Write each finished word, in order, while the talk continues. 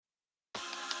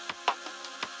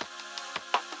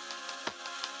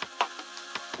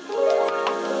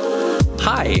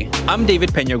Hi, I'm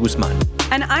David Peña Guzman.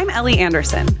 And I'm Ellie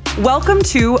Anderson. Welcome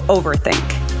to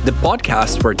Overthink, The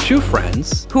podcast where two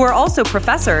friends who are also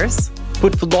professors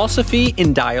put philosophy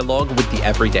in dialogue with the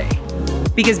everyday.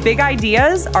 Because big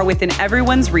ideas are within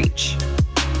everyone's reach.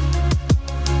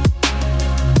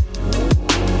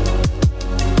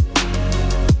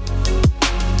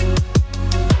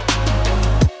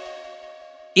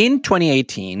 In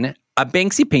 2018, a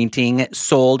Banksy painting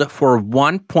sold for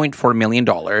 $1.4 million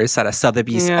at a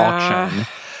Sotheby's auction.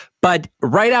 But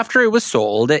right after it was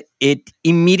sold, it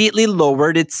immediately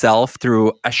lowered itself through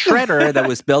a shredder that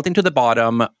was built into the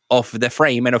bottom of the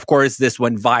frame. And of course, this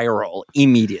went viral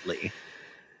immediately.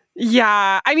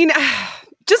 Yeah, I mean,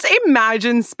 just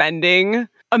imagine spending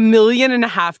 $1.5 million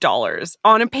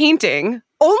on a painting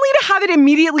only to have it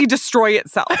immediately destroy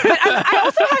itself. But I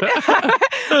also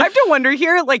I have to wonder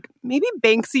here, like, maybe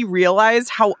Banksy realized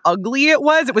how ugly it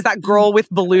was. It was that girl with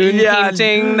balloon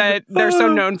painting that they're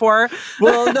so known for.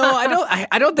 Well, no,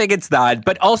 I don't think it's that.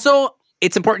 But also,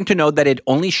 it's important to note that it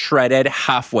only shredded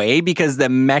halfway because the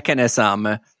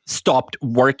mechanism stopped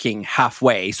working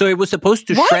halfway. So it was supposed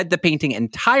to shred the painting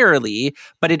entirely,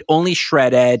 but it only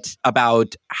shredded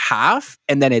about half,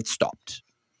 and then it stopped.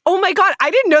 Oh my God,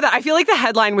 I didn't know that. I feel like the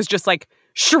headline was just like,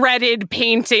 shredded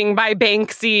painting by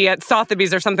Banksy at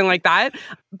Sotheby's or something like that.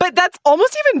 But that's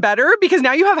almost even better because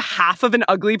now you have half of an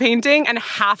ugly painting and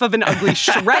half of an ugly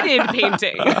shredded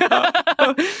painting.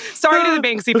 Sorry to the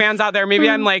Banksy fans out there. Maybe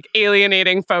I'm like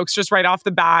alienating folks just right off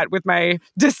the bat with my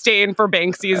disdain for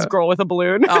Banksy's girl with a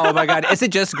balloon. Oh my God. Is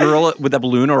it just girl with a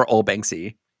balloon or all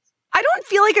Banksy? I don't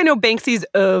feel like I know Banksy's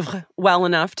oeuvre well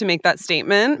enough to make that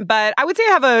statement, but I would say I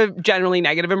have a generally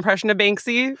negative impression of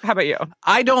Banksy. How about you?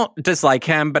 I don't dislike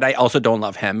him, but I also don't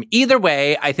love him. Either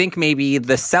way, I think maybe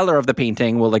the seller of the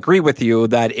painting will agree with you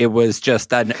that it was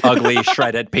just an ugly,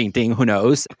 shredded painting. Who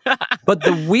knows? But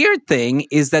the weird thing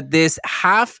is that this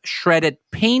half-shredded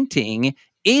painting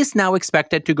is now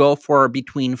expected to go for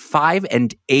between $5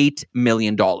 and $8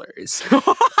 million.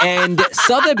 And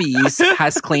Sotheby's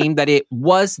has claimed that it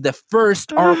was the first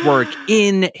artwork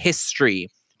in history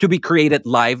to be created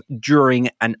live during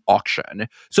an auction.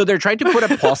 So they're trying to put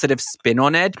a positive spin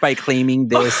on it by claiming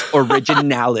this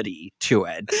originality to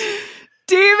it.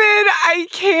 David, I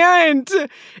can't.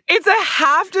 It's a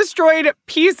half-destroyed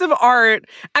piece of art,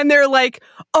 and they're like,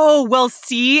 oh, well,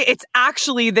 see, it's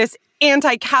actually this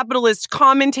anti-capitalist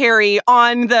commentary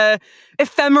on the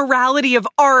ephemerality of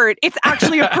art. It's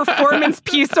actually a performance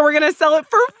piece, so we're going to sell it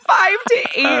for $5 to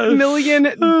 $8 million.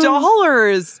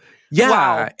 Yeah.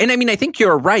 Wow. And I mean, I think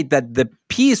you're right that the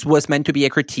piece was meant to be a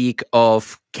critique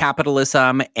of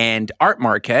capitalism and art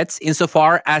markets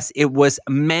insofar as it was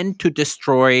meant to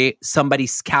destroy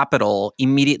somebody's capital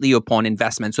immediately upon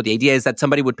investment. So the idea is that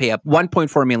somebody would pay up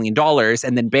 $1.4 million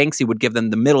and then Banksy would give them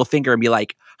the middle finger and be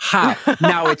like, ha,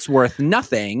 now it's worth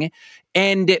nothing.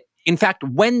 And in fact,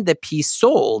 when the piece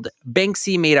sold,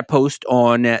 Banksy made a post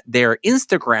on their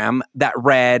Instagram that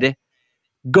read,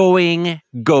 going,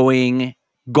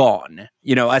 gone,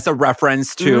 as a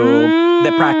reference to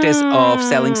the practice of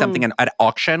selling something at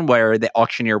auction where the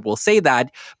auctioneer will say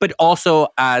that, but also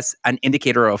as an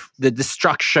indicator of the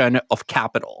destruction of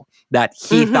capital that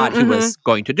he thought he was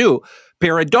going to do.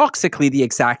 Paradoxically, the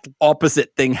exact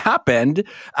opposite thing happened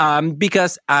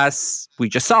because, as we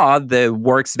just saw, the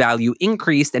work's value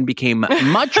increased and became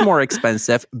much more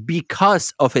expensive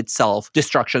because of its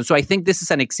self-destruction. So I think this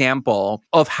is an example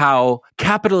of how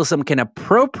capitalism can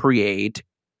appropriate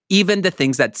even the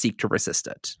things that seek to resist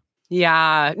it.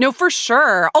 Yeah, no, for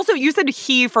sure. Also, you said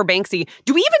he for Banksy.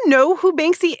 Do we even know who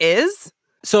Banksy is?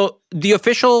 So the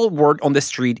official word on the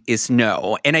street is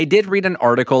no. And I did read an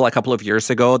article a couple of years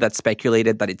ago that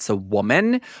speculated that it's a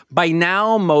woman. By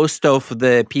now, most of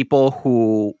the people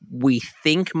who we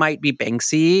think might be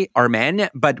Banksy are men,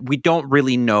 but we don't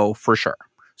really know for sure.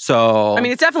 So I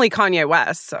mean, it's definitely Kanye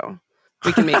West, so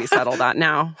we can maybe settle that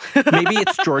now. Maybe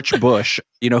it's George Bush,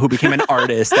 who became an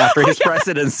artist after his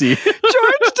presidency.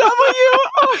 George W.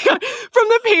 Oh my God. From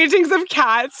the paintings of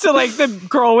cats to like the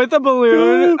girl with the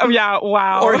balloon. Oh yeah,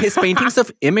 wow. Or his paintings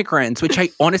of immigrants, which I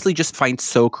honestly just find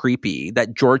so creepy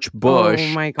that George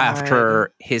Bush,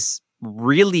 after his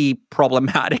really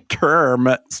problematic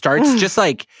term, starts just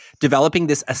like developing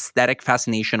this aesthetic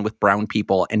fascination with brown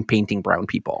people and painting brown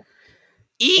people.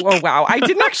 Eek. Oh, wow. I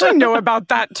didn't actually know about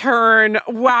that turn.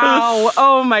 Wow.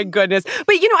 Oh, my goodness.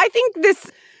 But, I think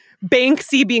this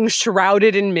Banksy being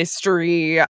shrouded in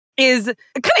mystery is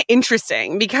kind of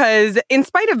interesting because in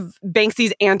spite of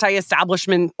Banksy's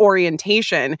anti-establishment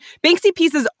orientation, Banksy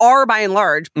pieces are by and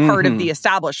large part of the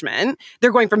establishment.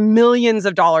 They're going for millions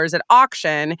of dollars at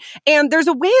auction. And there's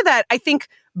a way that I think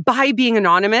by being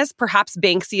anonymous, perhaps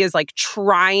Banksy is like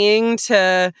trying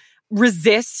to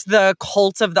resist the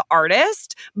cult of the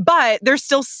artist, but there's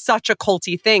still such a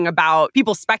culty thing about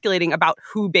people speculating about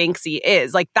who Banksy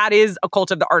is. Like, that is a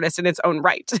cult of the artist in its own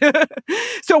right.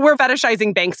 So we're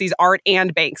fetishizing Banksy's art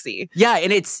and Banksy. Yeah,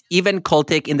 and it's even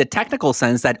cultic in the technical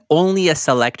sense that only a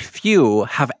select few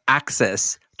have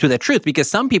access to the truth, because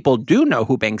some people do know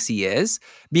who Banksy is,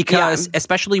 because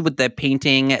especially with the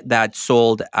painting that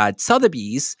sold at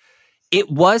Sotheby's, it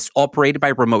was operated by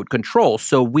remote control.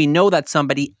 So we know that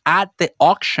somebody at the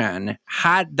auction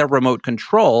had the remote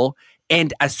control,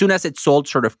 and as soon as it sold,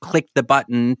 sort of clicked the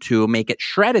button to make it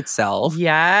shred itself.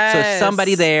 Yes. So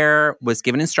somebody there was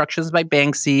given instructions by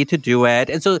Banksy to do it.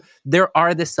 And so there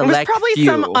are the select It was probably few.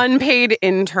 some unpaid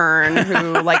intern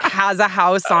who like has a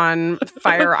house on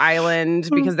Fire Island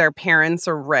because their parents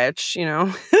are rich, you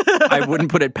know? I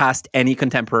wouldn't put it past any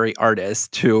contemporary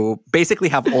artist to basically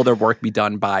have all their work be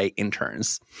done by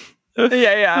interns.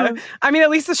 Yeah. I mean, at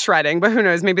least the shredding, but who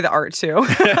knows? Maybe the art too.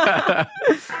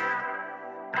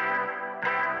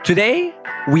 Today,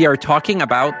 we are talking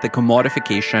about the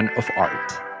commodification of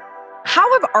art.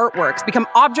 How have artworks become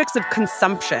objects of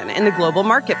consumption in the global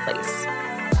marketplace?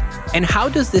 And how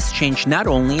does this change not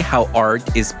only how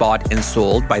art is bought and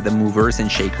sold by the movers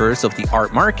and shakers of the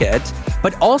art market,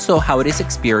 but also how it is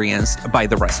experienced by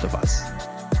the rest of us?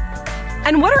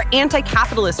 And what are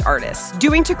anti-capitalist artists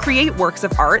doing to create works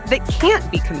of art that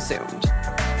can't be consumed?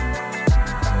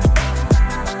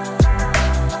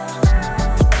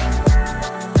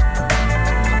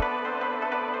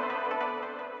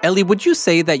 Ellie, would you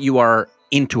say that you are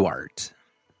into art?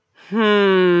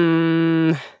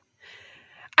 I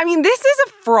mean, this is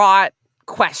a fraught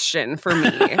question for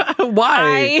me.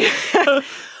 Why?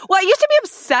 Well, I used to be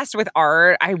obsessed with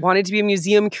art. I wanted to be a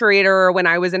museum curator when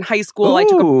I was in high school. I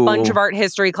took a bunch of art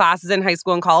history classes in high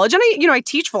school and college. And I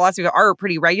teach philosophy of art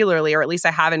pretty regularly, or at least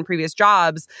I have in previous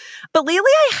jobs. But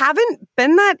lately, I haven't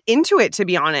been that into it, to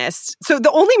be honest. So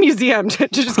the only museum, to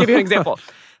just give you an example,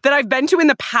 that I've been to in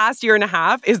the past year and a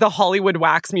half is the Hollywood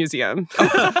Wax Museum.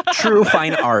 True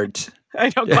fine art. I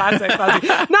know, classic.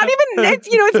 Not even,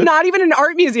 it's not even an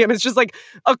art museum. It's just like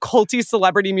a culty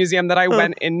celebrity museum that I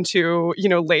went into,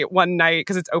 late one night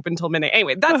because it's open till midnight.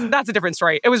 Anyway, that's a different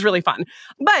story. It was really fun.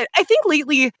 But I think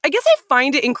lately, I guess I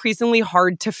find it increasingly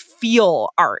hard to feel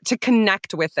art, to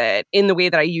connect with it in the way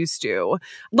that I used to,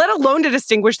 let alone to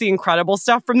distinguish the incredible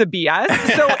stuff from the BS.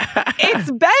 So it's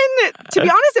been, to be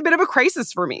honest, a bit of a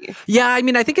crisis for me. Yeah, I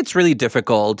mean, I think it's really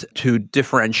difficult to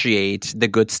differentiate the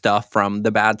good stuff from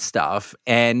the bad stuff.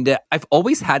 And I've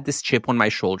always had this chip on my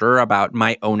shoulder about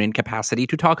my own incapacity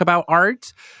to talk about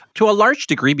art, to a large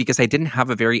degree because I didn't have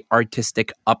a very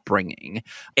artistic upbringing.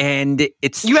 And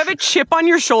You have a chip on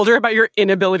your shoulder about your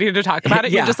inability to talk about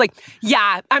it? Yeah. You're just like,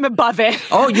 yeah, I'm above it.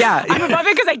 Oh, yeah. I'm above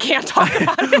it because I can't talk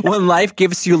about it. When life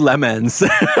gives you lemons.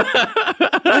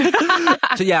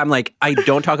 So yeah, I'm like, I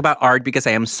don't talk about art because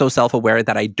I am so self-aware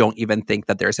that I don't even think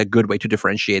that there's a good way to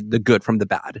differentiate the good from the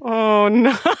bad. Oh,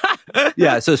 no.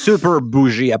 Yeah, so super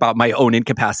bougie about my own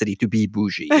incapacity to be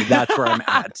bougie. That's where I'm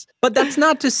at. But that's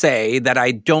not to say that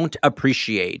I don't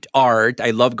appreciate art.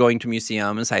 I love going to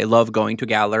museums. I love going to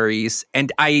galleries.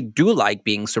 And I do like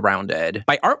being surrounded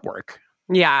by artwork.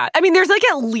 Yeah. I mean, there's like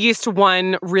at least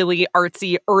one really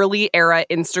artsy early era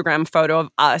Instagram photo of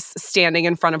us standing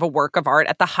in front of a work of art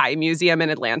at the High Museum in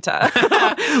Atlanta,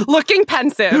 looking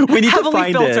pensive, We need heavily to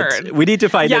find filtered. it. We need to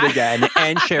find it again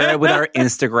and share it with our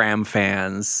Instagram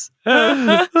fans.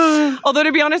 Although,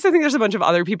 to be honest, I think there's a bunch of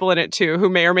other people in it too who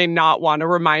may or may not want a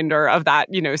reminder of that,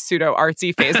 pseudo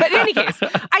artsy phase. But in any case,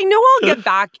 I know I'll get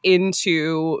back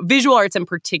into visual arts in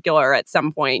particular at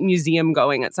some point, museum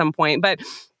going at some point. But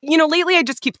lately I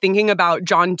just keep thinking about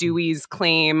John Dewey's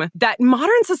claim that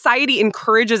modern society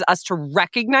encourages us to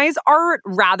recognize art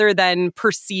rather than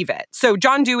perceive it. So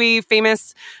John Dewey,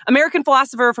 famous American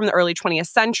philosopher from the early 20th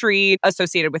century,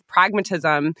 associated with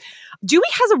pragmatism, Dewey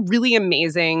has a really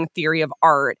amazing theory of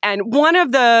art. And one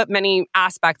of the many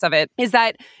aspects of it is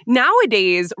that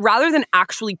nowadays, rather than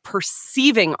actually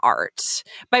perceiving art,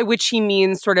 by which he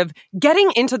means sort of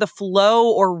getting into the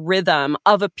flow or rhythm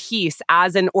of a piece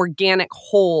as an organic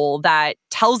whole that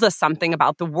tells us something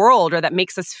about the world or that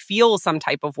makes us feel some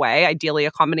type of way, ideally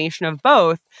a combination of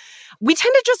both, we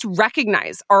tend to just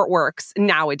recognize artworks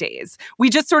nowadays. We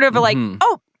just sort of are like,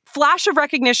 oh, flash of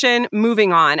recognition,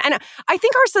 moving on. And I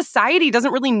think our society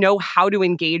doesn't really know how to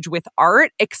engage with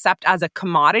art except as a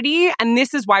commodity. And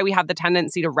this is why we have the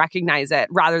tendency to recognize it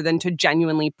rather than to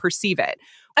genuinely perceive it.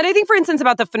 And I think, for instance,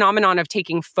 about the phenomenon of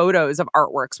taking photos of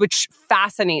artworks, which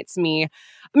fascinates me.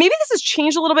 Maybe this has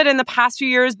changed a little bit in the past few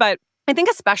years, but I think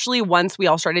especially once we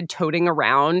all started toting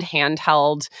around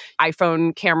handheld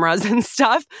iPhone cameras and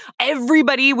stuff,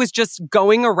 everybody was just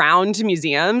going around to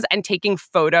museums and taking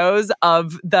photos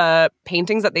of the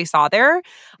paintings that they saw there.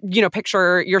 You know,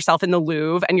 picture yourself in the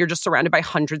Louvre and you're just surrounded by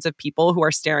hundreds of people who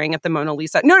are staring at the Mona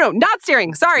Lisa. No, not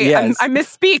staring. Sorry, yes. I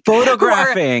misspeak.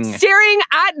 Photographing. Staring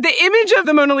at the image of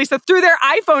the Mona Lisa through their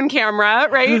iPhone camera,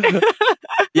 right?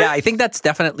 Yeah, I think that's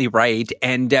definitely right.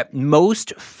 And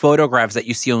most photographs that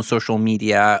you see on social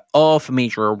media of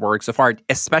major works of art,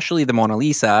 especially the Mona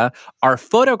Lisa, are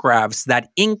photographs that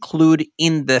include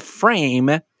in the frame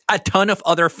a ton of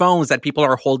other phones that people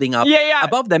are holding up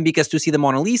above them, because to see the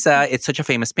Mona Lisa, it's such a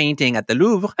famous painting at the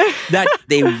Louvre that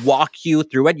they walk you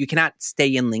through it. You cannot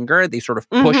stay and linger. They sort of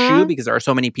push you because there are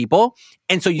so many people.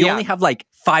 And so you only have like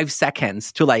 5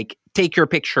 seconds to like take your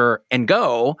picture and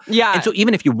go. Yeah. And so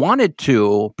even if you wanted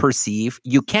to perceive,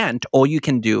 you can't. All you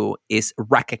can do is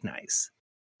recognize.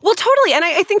 Well, totally. And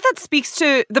I think that speaks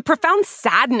to the profound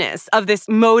sadness of this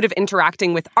mode of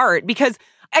interacting with art, because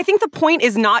I think the point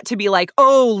is not to be like,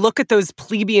 oh, look at those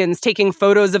plebeians taking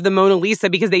photos of the Mona Lisa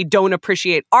because they don't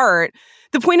appreciate art.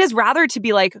 The point is rather to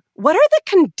be like, what are the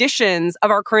conditions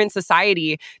of our current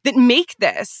society that make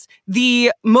this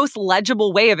the most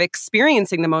legible way of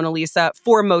experiencing the Mona Lisa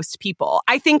for most people?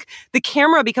 I think the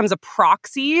camera becomes a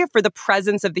proxy for the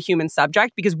presence of the human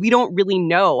subject because we don't really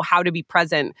know how to be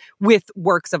present with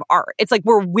works of art. It's like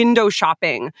we're window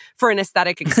shopping for an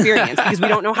aesthetic experience because we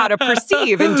don't know how to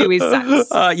perceive in Dewey's sense.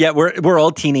 Yeah, we're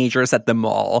all teenagers at the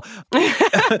mall.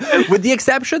 With the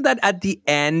exception that at the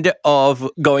end of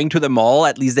going to the mall,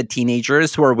 at least the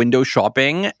teenagers who are window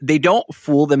shopping, they don't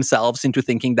fool themselves into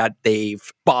thinking that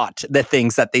they've bought the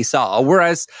things that they saw.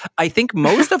 Whereas I think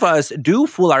most of us do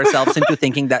fool ourselves into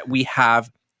thinking that we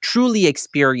have truly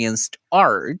experienced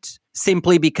art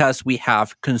simply because we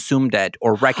have consumed it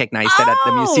or recognized it at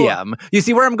the museum. You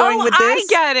see where I'm going with this?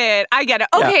 I get it.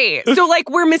 Okay, so like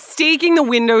we're mistaking the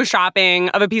window shopping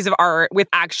of a piece of art with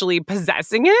actually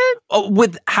possessing it?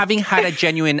 With having had a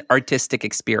genuine artistic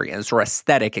experience or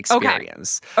aesthetic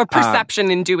experience. Okay. Or perception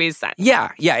in Dewey's sense. Yeah,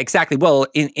 exactly. Well,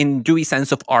 in Dewey's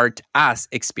sense of art as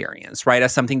experience, right?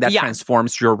 As something that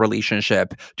transforms your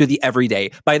relationship to the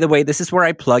everyday. By the way, this is where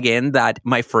I plug in that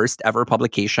my first ever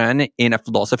publication in a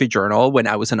philosophy journal when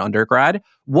I was an undergrad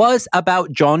was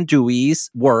about John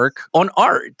Dewey's work on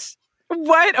art.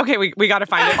 What? Okay, we got to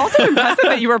find it. Also impressive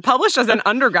that you were published as an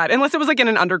undergrad, unless it was like in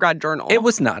an undergrad journal. It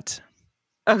was not.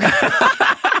 Okay.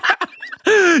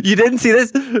 You didn't see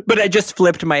this, but I just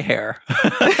flipped my hair.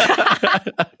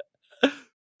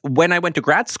 When I went to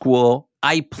grad school,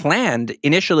 I planned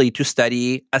initially to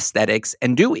study aesthetics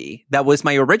and Dewey. That was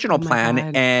my original plan.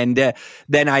 God. And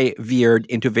then I veered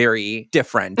into very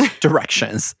different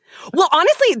directions. Well,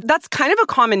 honestly, that's kind of a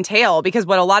common tale because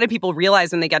what a lot of people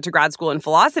realize when they get to grad school in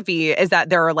philosophy is that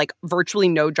there are like virtually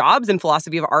no jobs in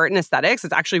philosophy of art and aesthetics.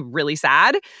 It's actually really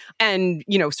sad and,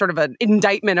 you know, sort of an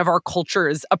indictment of our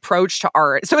culture's approach to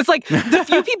art. So it's like the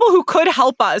few people who could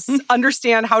help us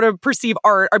understand how to perceive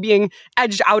art are being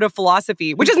edged out of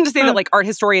philosophy, which isn't to say that like art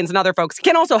historians and other folks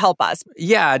can also help us.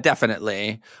 Yeah,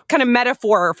 definitely. Kind of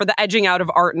metaphor for the edging out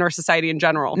of art in our society in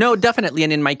general. No, definitely.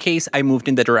 And in my case, I moved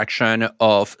in the direction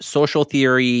of social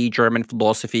theory, German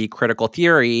philosophy, critical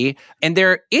theory. And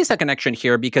there is a connection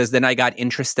here because then I got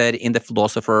interested in the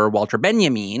philosopher Walter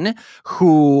Benjamin,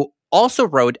 who also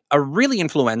wrote a really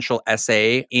influential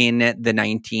essay in the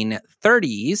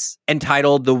 1930s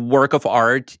entitled The Work of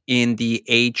Art in the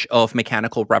Age of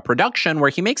Mechanical Reproduction,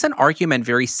 where he makes an argument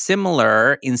very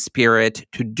similar in spirit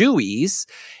to Dewey's.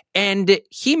 And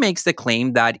he makes the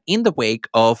claim that in the wake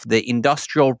of the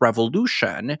Industrial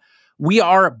Revolution, we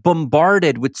are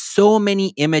bombarded with so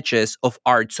many images of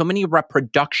art, so many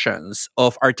reproductions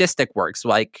of artistic works,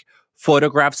 like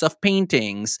photographs of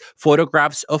paintings,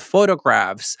 photographs of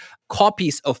photographs,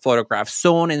 copies of photographs,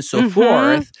 so on and so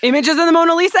forth. Images of the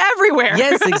Mona Lisa everywhere.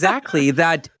 Yes, exactly.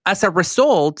 That as a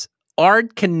result,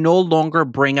 art can no longer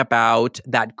bring about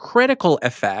that critical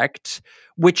effect,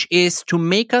 which is to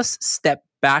make us step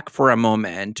back for a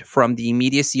moment from the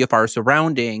immediacy of our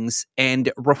surroundings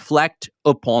and reflect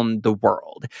upon the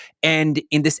world. And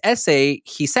in this essay,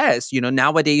 he says, you know,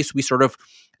 nowadays we sort of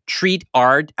treat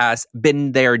art as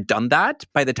been there, done that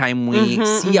by the time we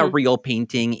see a real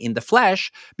painting in the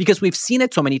flesh, because we've seen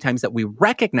it so many times that we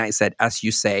recognize it, as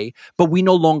you say, but we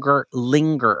no longer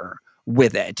linger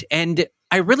with it. And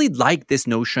I really like this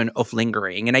notion of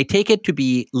lingering, and I take it to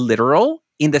be literal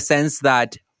in the sense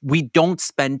that we don't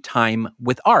spend time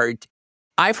with art.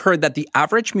 I've heard that the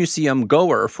average museum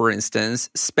goer, for instance,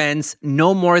 spends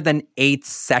no more than 8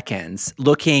 seconds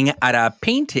looking at a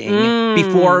painting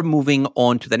before moving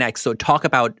on to the next. So talk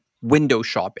about window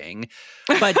shopping.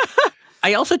 But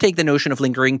I also take the notion of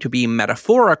lingering to be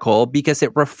metaphorical because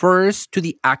it refers to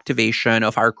the activation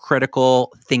of our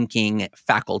critical thinking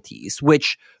faculties,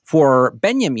 which for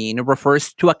Benjamin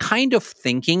refers to a kind of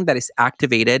thinking that is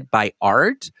activated by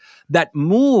art that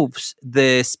moves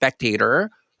the spectator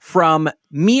from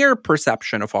mere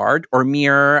perception of art or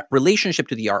mere relationship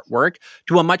to the artwork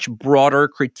to a much broader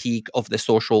critique of the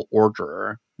social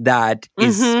order that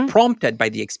is prompted by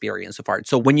the experience of art.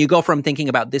 So when you go from thinking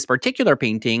about this particular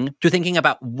painting to thinking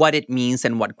about what it means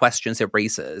and what questions it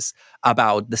raises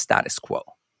about the status quo.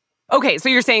 Okay, so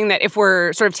you're saying that if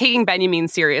we're sort of taking Benjamin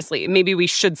seriously, maybe we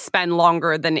should spend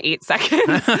longer than 8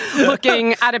 seconds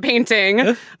looking at a painting,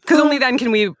 because only then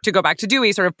can we, to go back to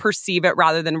Dewey, sort of perceive it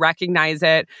rather than recognize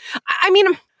it. I mean,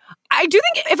 I do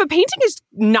think if a painting is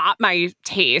not my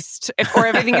taste, or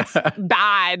if I think it's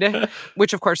bad,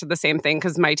 which of course is the same thing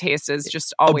because my taste is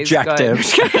just always objective.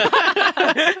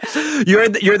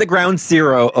 Good. You're the ground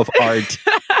zero of art.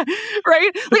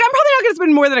 Right? Like, I'm probably not going to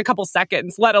spend more than a couple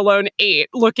seconds, let alone 8,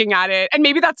 looking at it. And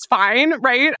maybe that's fine,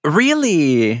 right?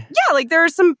 Really? Yeah, like there are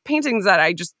some paintings that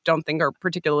I just don't think are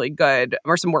particularly good,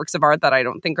 or some works of art that I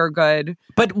don't think are good.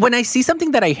 But when I see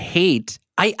something that I hate,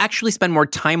 I actually spend more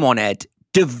time on it,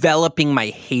 developing my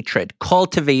hatred,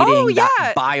 cultivating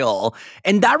that bile.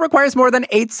 And that requires more than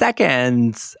 8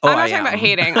 seconds. I'm not talking about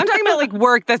hating. I'm talking about like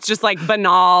work that's just like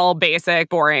banal, basic,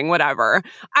 boring, whatever.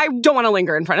 I don't want to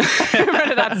linger in front of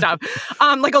that stuff.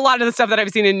 Like a lot of the stuff that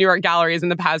I've seen in New York galleries in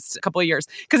the past couple of years.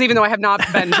 Because even though I have not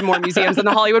been to more museums than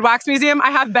the Hollywood Wax Museum,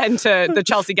 I have been to the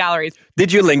Chelsea galleries.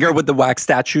 Did you linger with the wax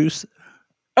statues?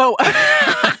 Oh,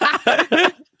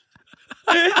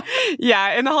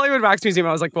 yeah, in the Hollywood Wax Museum,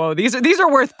 I was like, whoa, these are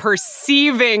worth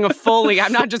perceiving fully.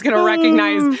 I'm not just going to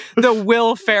recognize the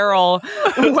Will Ferrell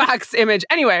wax image.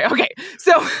 Anyway, okay,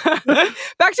 so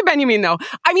back to Benjamin, though.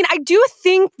 I mean, I do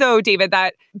think, though, David,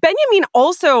 that Benjamin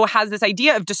also has this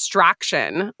idea of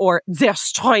distraction, or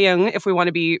Zerstreuung, if we want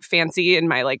to be fancy in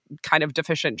my like kind of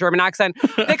deficient German accent,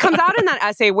 that comes out in that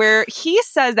essay where he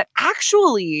says that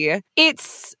actually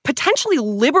it's potentially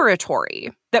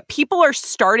liberatory that people are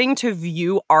starting to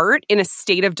view art in a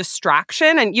state of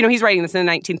distraction. And, you know, he's writing this in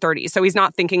the 1930s. So he's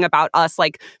not thinking about us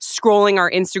like scrolling our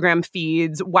Instagram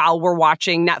feeds while we're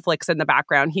watching Netflix in the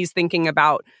background. He's thinking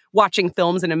about watching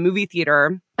films in a movie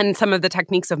theater and some of the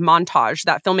techniques of montage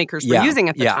that filmmakers were using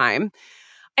at the time.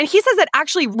 And he says that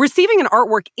actually receiving an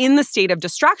artwork in the state of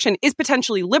distraction is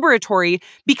potentially liberatory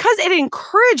because it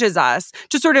encourages us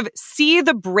to sort of see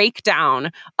the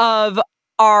breakdown of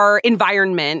our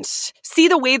environment, see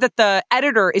the way that the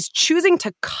editor is choosing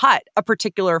to cut a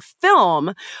particular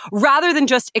film rather than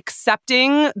just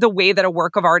accepting the way that a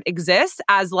work of art exists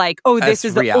as like, oh, this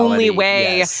is the only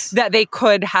way that they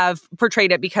could have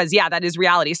portrayed it because, yeah, that is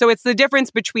reality. So it's the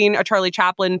difference between a Charlie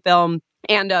Chaplin film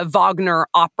and a Wagner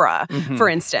opera, for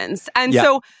instance. And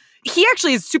so he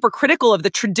actually is super critical of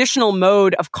the traditional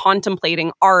mode of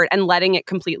contemplating art and letting it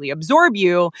completely absorb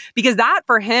you, because that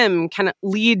for him can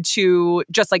lead to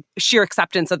just like sheer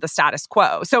acceptance of the status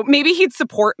quo. So maybe he'd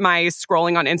support my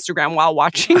scrolling on Instagram while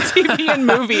watching TV and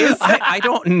movies. I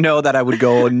don't know that I would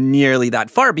go nearly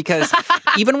that far, because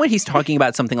even when he's talking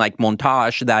about something like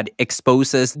montage that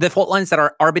exposes the fault lines that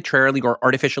are arbitrarily or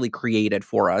artificially created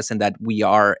for us and that we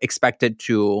are expected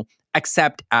to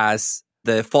accept as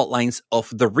the fault lines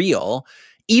of the real,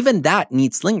 even that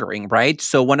needs lingering, right?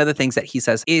 So one of the things that he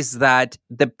says is that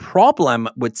the problem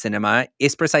with cinema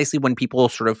is precisely when people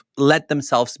sort of let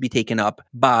themselves be taken up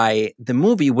by the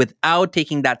movie without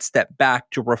taking that step back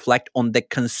to reflect on the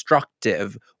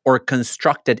constructive or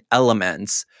constructed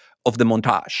elements of the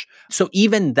montage. So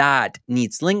even that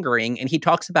needs lingering. And he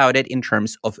talks about it in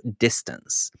terms of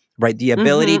distance, right? The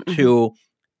ability to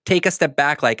take a step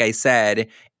back, like I said,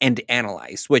 and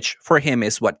analyze, which for him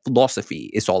is what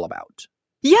philosophy is all about.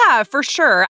 Yeah, for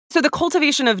sure. So the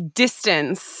cultivation of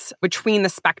distance between the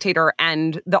spectator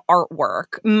and the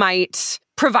artwork might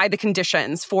provide the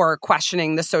conditions for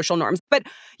questioning the social norms. But,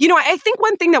 you know, I think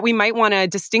one thing that we might want to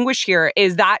distinguish here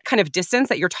is that kind of distance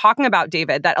that you're talking about,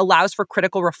 David, that allows for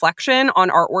critical reflection on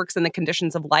artworks and the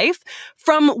conditions of life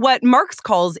from what Marx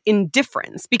calls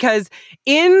indifference. Because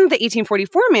in the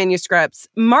 1844 manuscripts,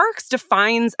 Marx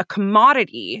defines a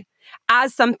commodity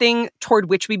as something toward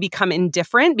which we become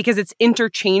indifferent because it's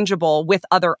interchangeable with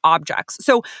other objects.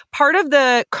 So part of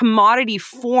the commodity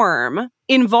form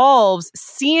involves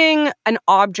seeing an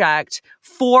object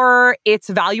for its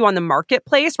value on the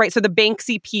marketplace, right? So the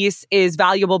Banksy piece is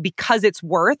valuable because it's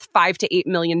worth $5 to $8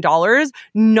 million,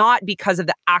 not because of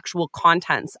the actual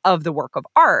contents of the work of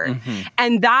art. Mm-hmm.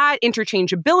 And that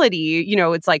interchangeability,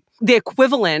 it's like the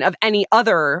equivalent of any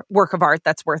other work of art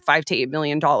that's worth $5 to $8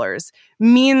 million,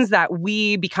 means that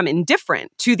we become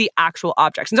indifferent to the actual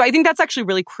objects. And so I think that's actually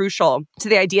really crucial to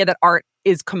the idea that art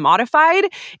is commodified,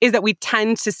 is that we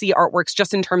tend to see artworks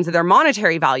just in terms of their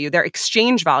monetary value, their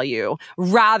exchange value,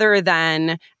 rather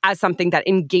than as something that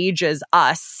engages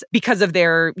us because of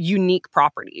their unique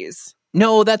properties.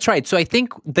 No, that's right. So I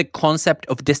think the concept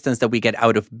of distance that we get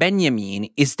out of Benjamin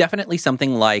is definitely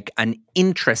something like an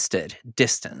interested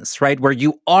distance, right? Where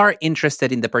you are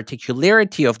interested in the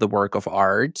particularity of the work of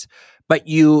art, but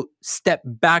you step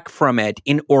back from it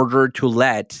in order to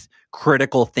let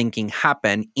critical thinking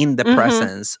happen in the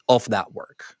presence of that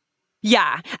work.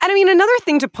 Yeah. And I mean, another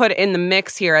thing to put in the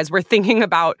mix here as we're thinking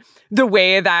about the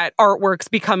way that artworks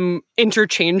become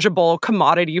interchangeable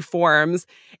commodity forms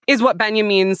is what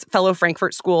Benjamin's fellow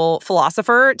Frankfurt School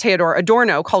philosopher, Theodor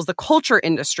Adorno, calls the culture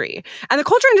industry. And the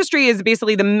culture industry is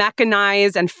basically the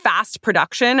mechanized and fast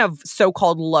production of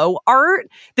so-called low art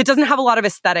that doesn't have a lot of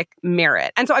aesthetic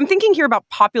merit. And so I'm thinking here about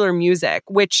popular music,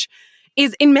 which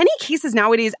is in many cases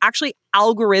nowadays actually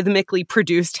algorithmically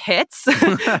produced hits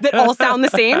that all sound the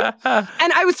same.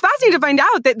 And I was fascinated to find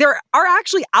out that there are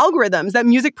actually algorithms that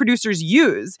music producers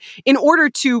use in order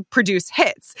to produce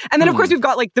hits. And then, of course, we've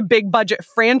got like the big budget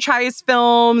franchise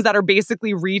films that are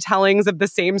basically retellings of the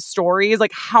same stories.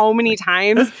 Like, how many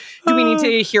times do we need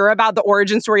to hear about the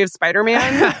origin story of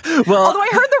Spider-Man? Well, although I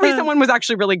heard the recent one was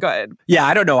actually really good. Yeah,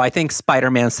 I don't know. I think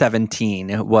Spider-Man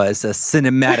 17 was a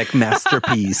cinematic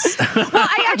masterpiece. Well,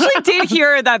 I actually did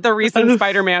hear that the recent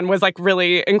Spider-Man was like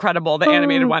really incredible, the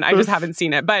animated one. I just haven't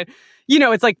seen it. But,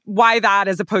 it's like, why that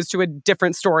as opposed to a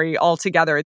different story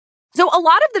altogether? So a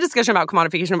lot of the discussion about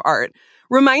commodification of art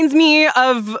reminds me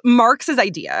of Marx's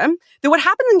idea that what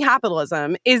happens in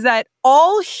capitalism is that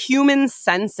all human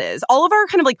senses, all of our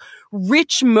kind of like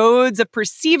rich modes of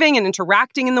perceiving and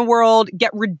interacting in the world get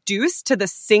reduced to the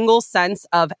single sense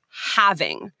of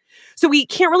having. So we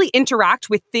can't really interact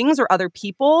with things or other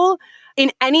people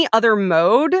in any other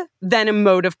mode than a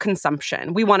mode of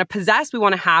consumption. We want to possess, we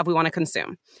want to have, we want to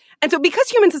consume. And so because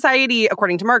human society,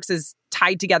 according to Marx, is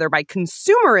tied together by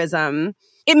consumerism,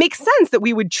 it makes sense that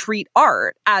we would treat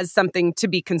art as something to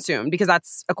be consumed because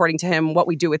that's, according to him, what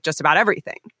we do with just about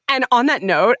everything. And on that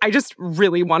note, I just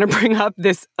really want to bring up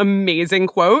this amazing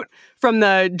quote from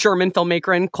the German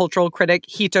filmmaker and cultural critic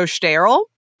Hito Steyerl,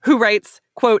 who writes,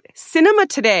 quote, "Cinema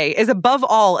today is above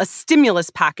all a stimulus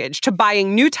package to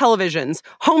buying new televisions,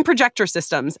 home projector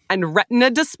systems, and retina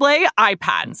display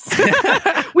iPads."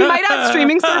 We might add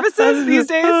streaming services these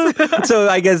days. So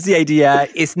I guess the idea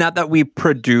is not that we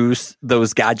produce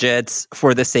those gadgets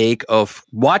for the sake of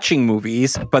watching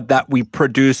movies, but that we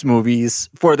produce movies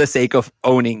for the sake of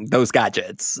owning those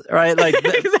gadgets, right? Like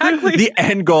exactly. The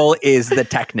end goal is the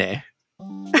techne.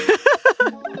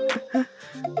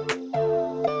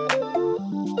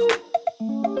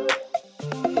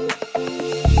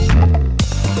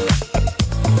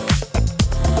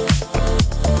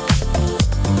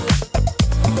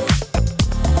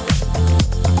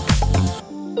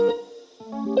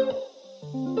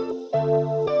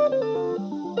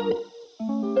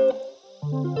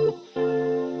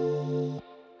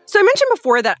 So I mentioned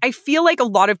before that I feel like a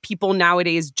lot of people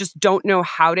nowadays just don't know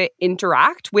how to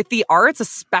interact with the arts,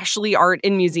 especially art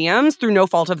in museums, through no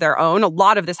fault of their own. A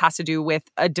lot of this has to do with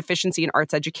a deficiency in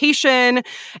arts education,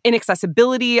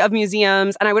 inaccessibility of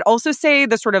museums, and I would also say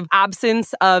the sort of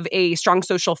absence of a strong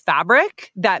social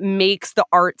fabric that makes the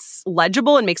arts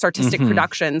legible and makes artistic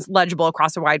productions legible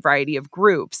across a wide variety of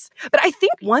groups. But I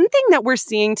think one thing that we're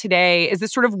seeing today is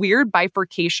this sort of weird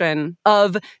bifurcation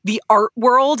of the art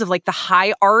world, of like the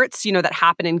high art, that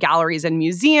happen in galleries and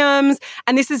museums.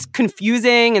 And this is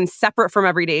confusing and separate from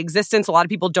everyday existence. A lot of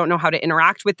people don't know how to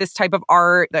interact with this type of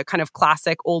art, the kind of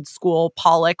classic old school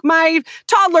Pollock, my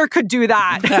toddler could do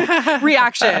that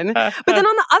reaction. But then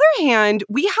on the other hand,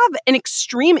 we have an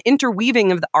extreme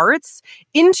interweaving of the arts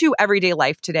into everyday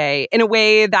life today in a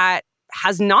way that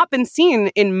has not been seen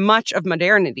in much of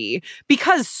modernity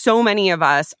because so many of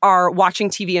us are watching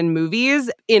TV and movies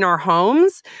in our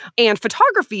homes, and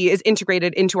photography is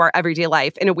integrated into our everyday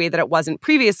life in a way that it wasn't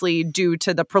previously due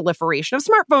to the proliferation of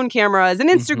smartphone cameras and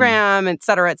Instagram, et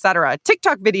cetera, et cetera.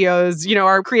 TikTok videos,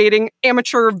 are creating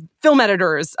amateur film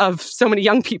editors of so many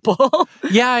young people.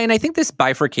 Yeah, and I think this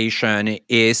bifurcation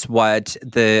is what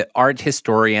the art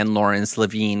historian Lawrence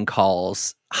Levine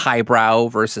calls highbrow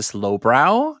versus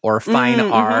lowbrow, or fine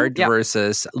art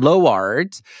versus low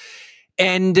art.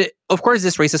 And of course,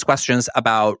 this raises questions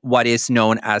about what is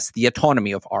known as the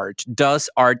autonomy of art. Does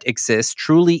art exist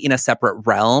truly in a separate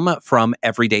realm from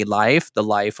everyday life, the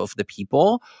life of the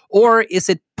people, or is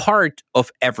it part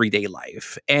of everyday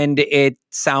life? And it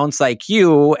sounds like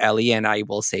you, Ellie, and I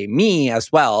will say me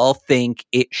as well, think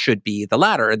it should be the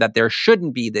latter, that there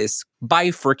shouldn't be this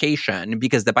bifurcation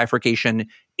because the bifurcation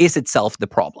is itself the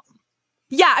problem.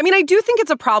 Yeah, I mean, I do think it's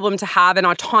a problem to have an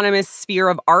autonomous sphere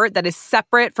of art that is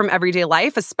separate from everyday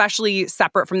life, especially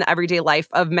separate from the everyday life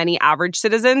of many average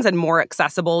citizens and more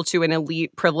accessible to an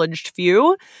elite privileged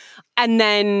few. And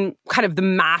then kind of the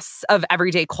mass of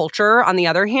everyday culture on the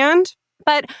other hand.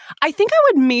 But I think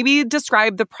I would maybe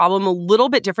describe the problem a little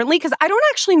bit differently because I don't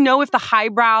actually know if the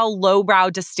highbrow, lowbrow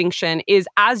distinction is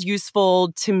as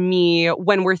useful to me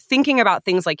when we're thinking about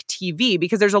things like TV,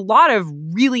 because there's a lot of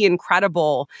really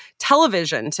incredible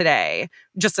television today,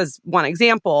 just as one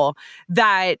example,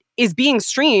 that is being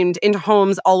streamed into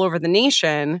homes all over the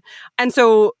nation. And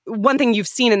so one thing you've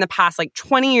seen in the past like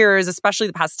 20 years, especially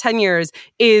the past 10 years,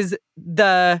 is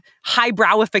the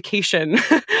highbrowification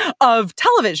of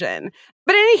television.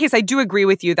 But in any case, I do agree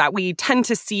with you that we tend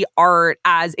to see art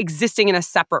as existing in a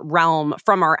separate realm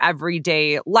from our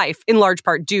everyday life, in large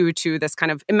part due to this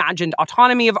kind of imagined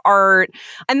autonomy of art.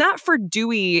 And that for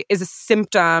Dewey is a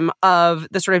symptom of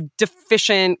the sort of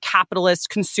deficient capitalist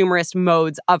consumerist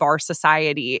modes of our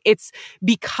society. It's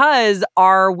because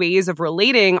our ways of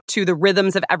relating to the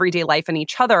rhythms of everyday life and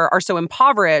each other are so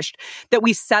impoverished that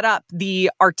we set up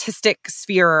the artistic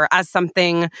sphere as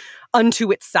something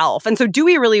unto itself. And so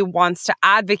Dewey really wants to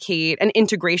advocate an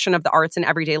integration of the arts in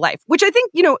everyday life, which I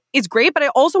think, is great. But I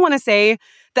also want to say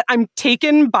that I'm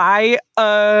taken by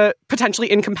a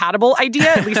potentially incompatible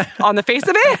idea, at least on the face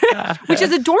of it, which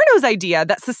is Adorno's idea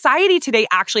that society today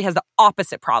actually has the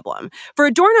opposite problem. For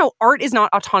Adorno, art is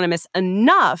not autonomous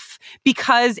enough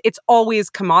because it's always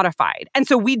commodified. And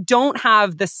so we don't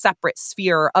have the separate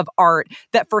sphere of art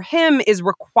that for him is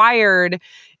required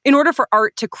in order for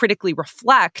art to critically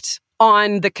reflect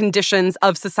on the conditions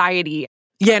of society.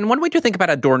 Yeah, and one way to think about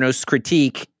Adorno's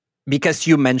critique, because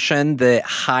you mentioned the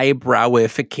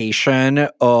highbrowification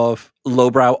of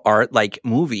lowbrow art like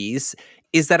movies,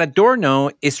 is that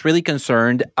Adorno is really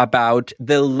concerned about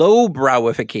the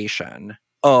lowbrowification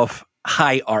of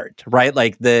high art, right?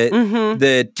 Like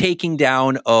the taking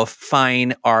down of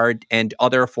fine art and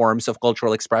other forms of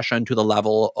cultural expression to the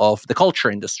level of the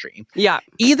culture industry. Yeah.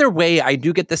 Either way, I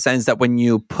do get the sense that when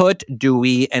you put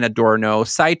Dewey and Adorno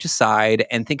side to side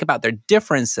and think about their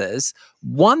differences,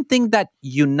 one thing that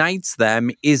unites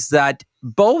them is that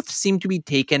both seem to be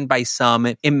taken by some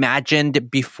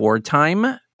imagined before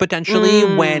time, potentially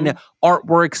when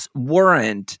artworks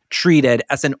weren't treated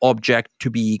as an object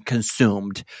to be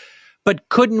consumed. But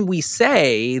couldn't we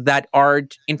say that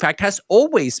art, in fact, has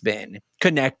always been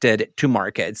connected to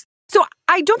markets? So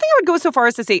I don't think I would go so far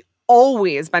as to say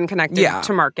always been connected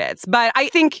to markets, but I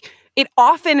think it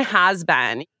often has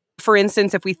been. For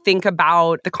instance, if we think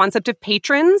about the concept of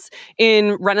patrons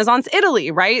in Renaissance Italy,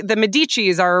 right? The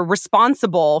Medicis are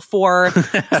responsible for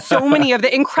so many of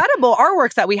the incredible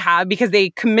artworks that we have because they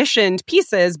commissioned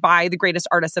pieces by the greatest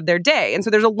artists of their day. And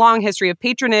so there's a long history of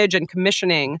patronage and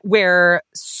commissioning where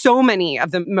so many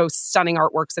of the most stunning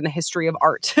artworks in the history of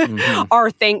art are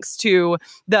thanks to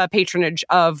the patronage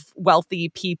of wealthy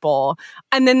people.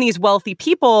 And then these wealthy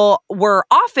people were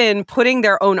often putting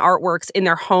their own artworks in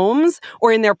their homes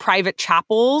or in their private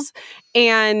chapels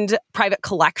and private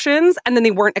collections, and then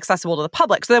they weren't accessible to the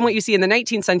public. So then what you see in the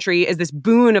 19th century is this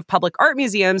boon of public art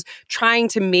museums trying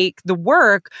to make the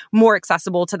work more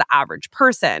accessible to the average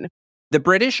person. The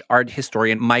British art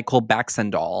historian Michael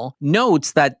Baxendale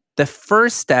notes that the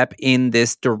first step in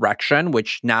this direction,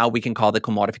 which now we can call the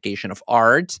commodification of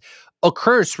art,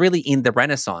 occurs really in the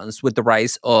Renaissance with the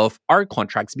rise of art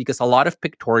contracts, because a lot of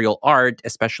pictorial art,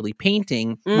 especially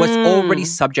painting, was already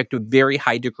subject to very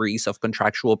high degrees of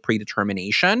contractual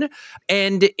predetermination.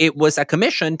 And it was a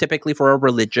commission typically for a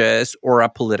religious or a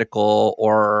political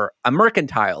or a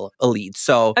mercantile elite.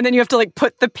 So, and then you have to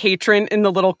put the patron in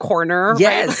the little corner,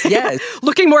 yes, right? Yes.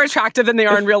 Looking more attractive than they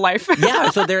are in real life. Yeah,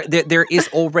 so there is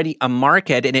already a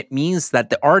market, and it means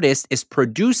that the artist is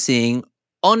producing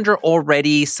under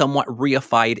already somewhat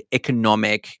reified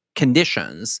economic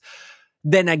conditions.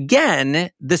 Then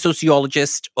again, the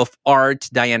sociologist of art,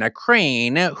 Diana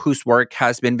Crane, whose work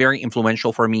has been very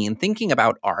influential for me in thinking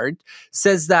about art,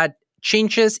 says that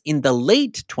changes in the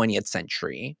late 20th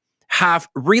century have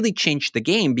really changed the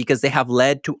game because they have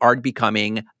led to art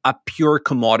becoming a pure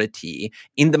commodity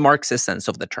in the Marxist sense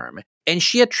of the term. And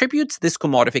she attributes this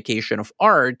commodification of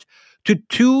art to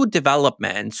two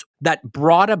developments that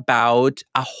brought about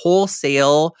a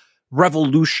wholesale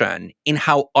revolution in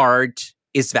how art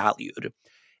is valued.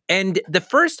 And the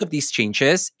first of these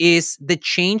changes is the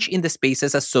change in the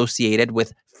spaces associated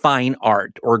with fine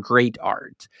art or great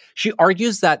art. She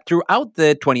argues that throughout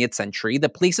the 20th century, the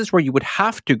places where you would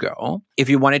have to go if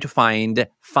you wanted to find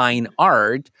fine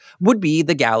art would be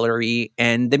the gallery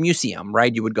and the museum,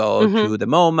 right? You would go to the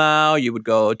MoMA, you would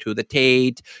go to the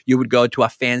Tate, you would go to a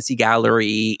fancy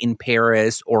gallery in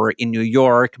Paris or in New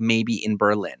York, maybe in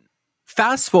Berlin.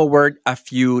 Fast forward a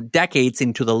few decades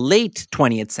into the late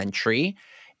 20th century,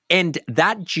 and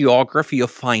that geography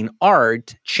of fine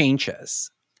art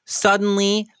changes.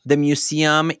 Suddenly, the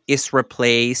museum is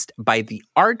replaced by the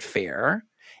art fair,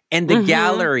 and the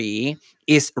gallery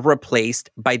is replaced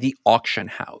by the auction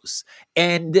house.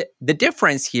 And the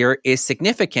difference here is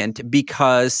significant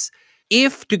because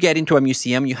if to get into a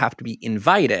museum, you have to be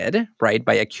invited, right,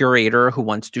 by a curator who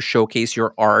wants to showcase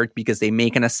your art because they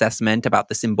make an assessment about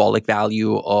the symbolic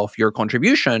value of your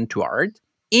contribution to art,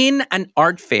 in an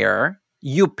art fair,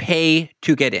 you pay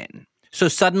to get in. So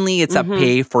suddenly it's a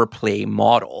pay-for-play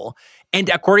model. And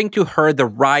according to her, the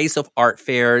rise of art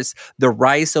fairs, the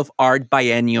rise of art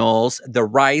biennials, the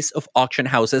rise of auction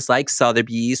houses like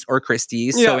Sotheby's or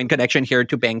Christie's, so in connection here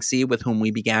to Banksy, with whom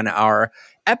we began our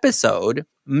episode,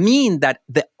 mean that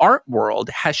the art world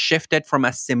has shifted from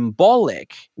a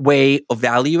symbolic way of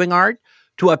valuing art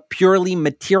to a purely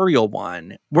material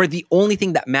one, where the only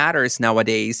thing that matters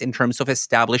nowadays in terms of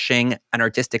establishing an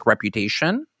artistic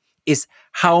reputation is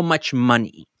how much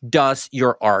money does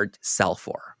your art sell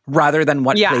for, rather than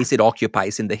what place it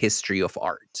occupies in the history of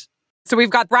art. So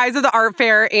we've got rise of the art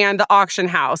fair and the auction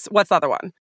house. What's the other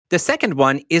one? The second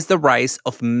one is the rise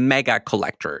of mega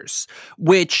collectors,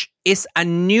 which is a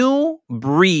new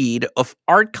breed of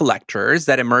art collectors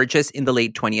that emerges in the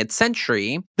late 20th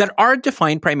century that are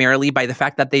defined primarily by the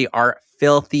fact that they are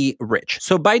filthy rich.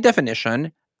 So by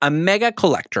definition, a mega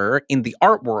collector in the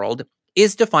art world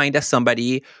is defined as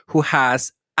somebody who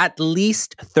has at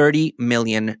least $30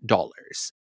 million.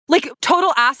 Like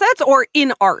total assets or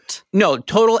in art? No,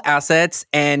 total assets,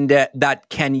 and that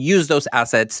can use those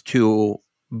assets to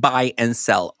buy and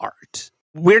sell art.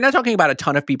 We're not talking about a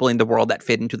ton of people in the world that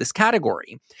fit into this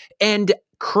category. And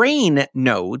Crane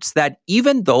notes that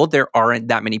even though there aren't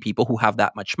that many people who have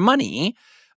that much money,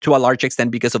 to a large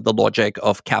extent because of the logic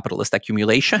of capitalist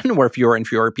accumulation, where fewer and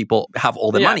fewer people have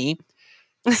all the money,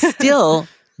 still,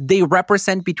 they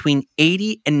represent between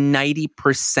 80 and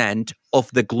 90% of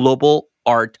the global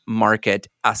art market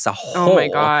as a whole. Oh my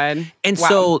God. And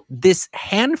so this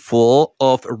handful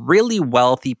of really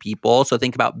wealthy people, so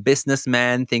think about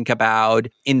businessmen, think about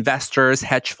investors,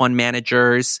 hedge fund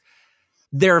managers,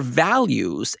 their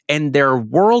values and their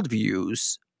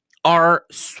worldviews are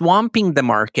swamping the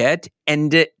market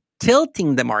and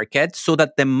tilting the market so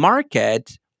that the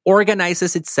market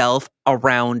organizes itself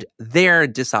around their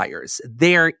desires,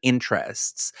 their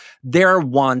interests, their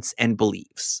wants and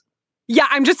beliefs. Yeah,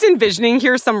 I'm just envisioning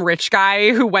here some rich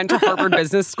guy who went to Harvard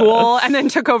Business School and then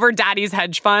took over daddy's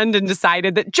hedge fund and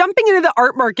decided that jumping into the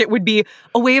art market would be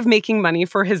a way of making money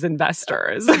for his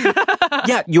investors.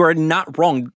 Yeah, you are not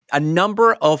wrong. A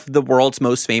number of the world's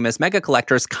most famous mega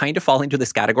collectors kind of fall into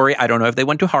this category. I don't know if they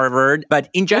went to Harvard, but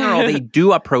in general, they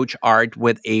do approach art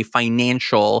with a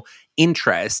financial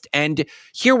interest. And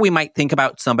here we might think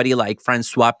about somebody like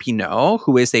Francois Pinault,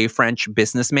 who is a French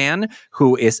businessman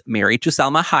who is married to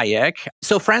Salma Hayek.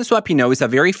 So Francois Pinault is a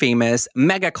very famous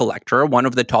mega collector, one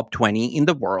of the top 20 in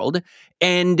the world.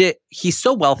 And he's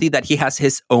so wealthy that he has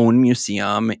his own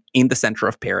museum in the center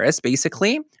of Paris,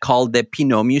 basically, called the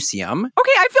Pinault Museum.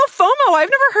 Okay, I feel FOMO. I've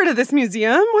never heard of this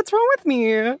museum. What's wrong with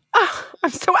me? Oh,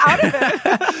 I'm so out of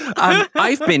it.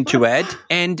 I've been to it,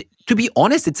 and to be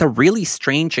honest, it's a really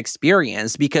strange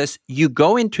experience because you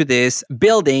go into this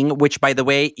building, which, by the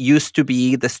way, used to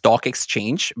be the stock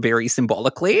exchange, very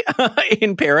symbolically,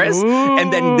 in Paris. Ooh.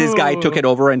 And then this guy took it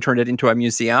over and turned it into a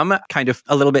museum, kind of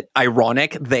a little bit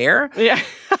ironic there. Yeah.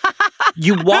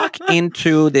 You walk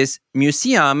into this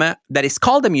museum that is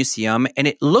called a museum, and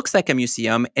it looks like a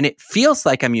museum, and it feels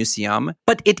like a museum,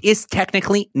 but it is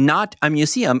technically not a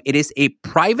museum. It is a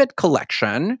private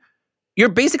collection. You're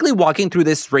basically walking through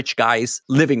this rich guy's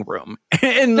living room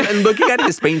and looking at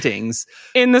his paintings.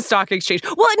 In the stock exchange.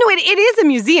 Well, no, it is a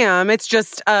museum. It's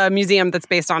just a museum that's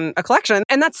based on a collection.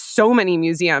 And that's so many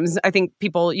museums. I think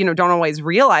people, don't always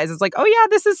realize. It's like, oh yeah,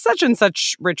 this is such and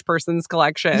such rich person's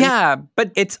collection. Yeah,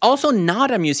 but it's also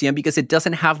not a museum because it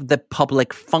doesn't have the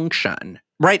public function.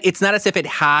 Right? It's not as if it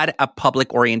had a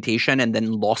public orientation and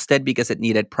then lost it because it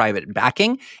needed private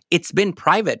backing. It's been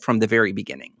private from the very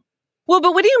beginning. Well,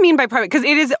 but what do you mean by private? Because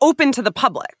it is open to the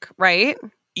public, right?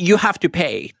 You have to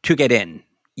pay to get in.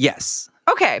 Yes.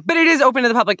 Okay, but it is open to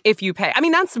the public if you pay. I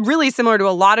mean, that's really similar to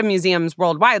a lot of museums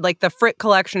worldwide, like the Frick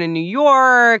Collection in New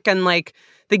York and like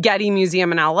the Getty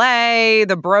Museum in LA,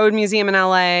 the Broad Museum in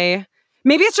LA.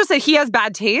 Maybe it's just that he has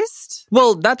bad taste.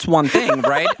 Well, that's one thing,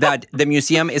 right? That the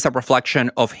museum is a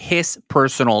reflection of his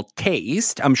personal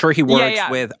taste. I'm sure he works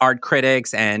with art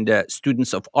critics and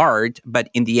students of art, but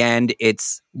in the end,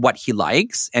 it's what he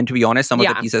likes. And to be honest, some of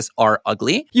the pieces are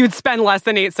ugly. You'd spend less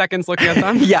than 8 seconds looking at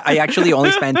them. Yeah, I actually only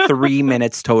spent 3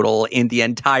 minutes total in the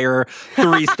entire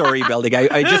 3-story building.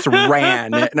 I just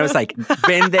ran and I was like,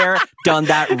 been there, done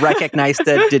that, recognized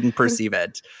it, didn't perceive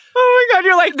it. Oh my God,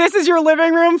 you're like, this is your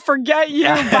living room, forget you,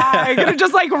 bye. I'm gonna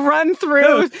just like run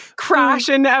through, crash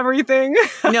into everything.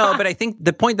 No, but I think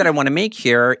the point that I want to make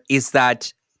here is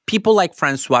that people like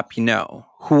Francois Pinault,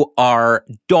 who are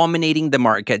dominating the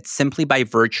market simply by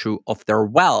virtue of their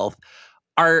wealth,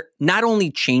 are not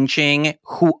only changing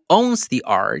who owns the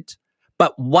art,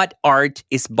 but what art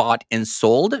is bought and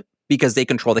sold, because they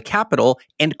control the capital,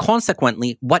 and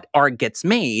consequently, what art gets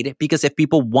made, because if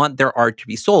people want their art to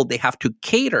be sold, they have to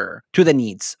cater to the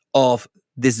needs of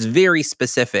this very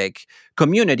specific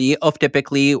community of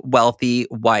typically wealthy,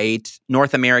 white,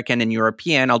 North American and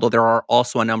European, although there are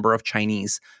also a number of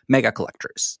Chinese mega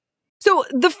collectors. So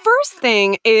the first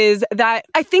thing is that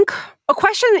I think a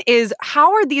question is,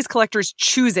 how are these collectors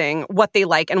choosing what they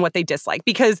like and what they dislike?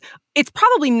 Because it's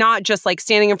probably not just like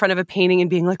standing in front of a painting and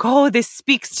being like, oh, this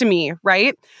speaks to me,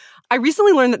 right? I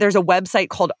recently learned that there's a website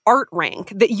called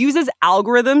ArtRank that uses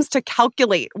algorithms to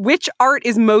calculate which art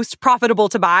is most profitable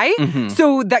to buy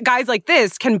so that guys like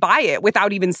this can buy it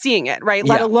without even seeing it, right?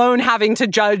 Let alone having to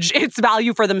judge its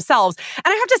value for themselves. And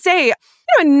I have to say,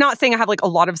 I'm not saying I have like a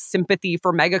lot of sympathy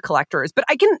for mega collectors, but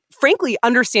I can frankly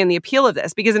understand the appeal of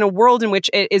this, because in a world in which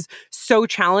it is so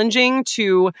challenging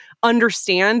to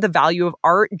understand the value of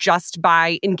art just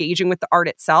by engaging with the art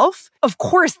itself, of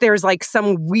course, there's like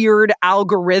some weird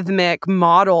algorithmic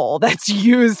model that's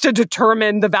used to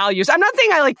determine the values. I'm not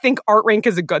saying I like think ArtRank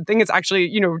is a good thing. It's actually,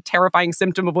 terrifying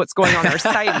symptom of what's going on our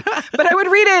site. But I would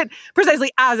read it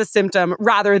precisely as a symptom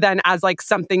rather than as like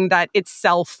something that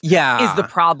itself is the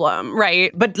problem, right?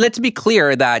 But let's be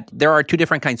clear that there are two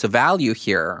different kinds of value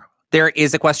here. There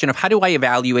is a question of how do I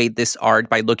evaluate this art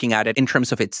by looking at it in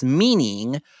terms of its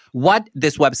meaning. What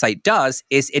this website does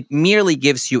is it merely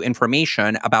gives you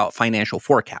information about financial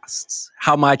forecasts,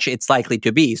 how much it's likely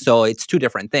to be. So it's two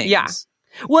different things. Yeah.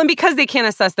 Well, and because they can't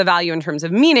assess the value in terms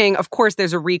of meaning, of course,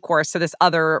 there's a recourse to this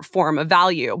other form of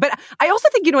value. But I also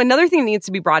think, another thing that needs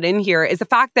to be brought in here is the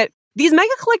fact that these mega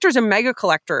collectors are mega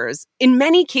collectors in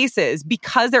many cases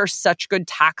because there are such good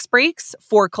tax breaks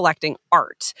for collecting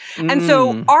art. And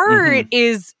so art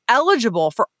is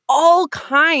eligible for all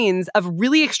kinds of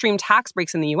really extreme tax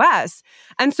breaks in the US.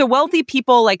 And so wealthy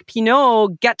people like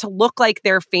Pinault get to look like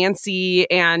they're fancy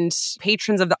and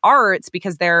patrons of the arts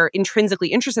because they're intrinsically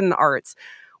interested in the arts,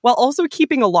 while also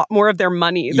keeping a lot more of their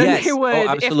money than they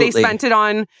would if they spent it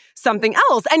on something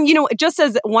else. And, just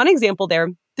as one example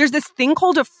there's this thing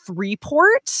called a free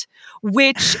port,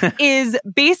 which is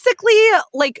basically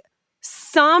like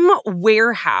some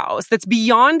warehouse that's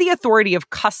beyond the authority of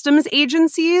customs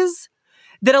agencies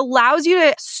that allows you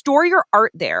to store your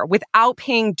art there without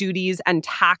paying duties and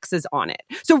taxes on it.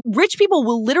 So rich people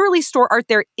will literally store art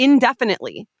there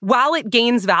indefinitely while it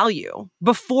gains value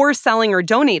before selling or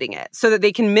donating it so that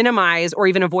they can minimize or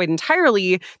even avoid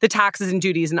entirely the taxes and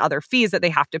duties and other fees that they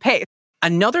have to pay.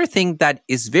 Another thing that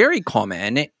is very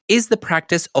common is the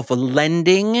practice of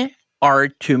lending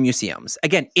art to museums.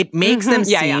 Again, it makes them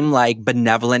seem like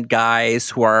benevolent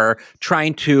guys who are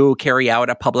trying to carry out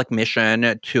a public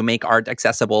mission to make art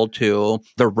accessible to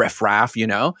the riffraff,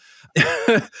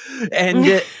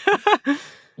 And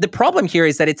the problem here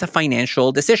is that it's a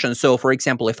financial decision. So, for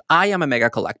example, if I am a mega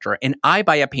collector and I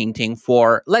buy a painting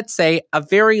for, let's say, a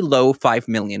very low $5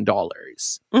 million.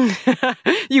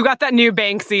 You got that new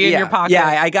Banksy in your pocket. Yeah,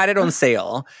 I got it on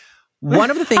sale.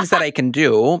 One of the things that I can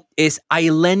do is I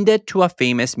lend it to a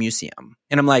famous museum.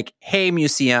 And I'm like, hey,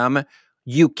 museum,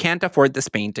 you can't afford this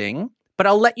painting, but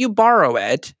I'll let you borrow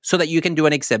it so that you can do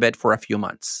an exhibit for a few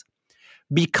months.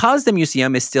 Because the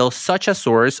museum is still such a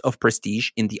source of prestige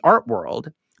in the art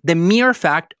world, the mere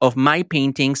fact of my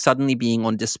painting suddenly being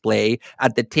on display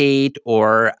at the Tate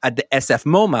or at the SF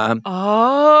MoMA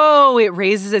it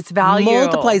raises its value.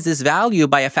 Multiplies this value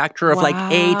by a factor of like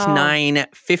 8, 9,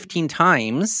 15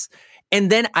 times. And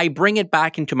then I bring it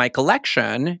back into my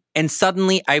collection and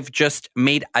suddenly I've just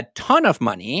made a ton of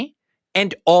money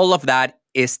and all of that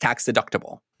is tax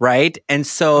deductible, right? And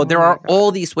so there are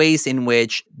all these ways in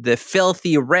which the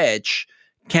filthy rich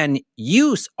can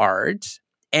use art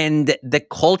and the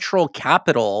cultural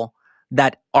capital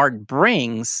that art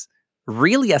brings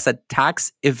really as a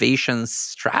tax evasion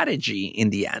strategy in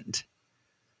the end.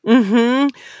 Mm-hmm.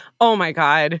 Oh my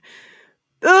God.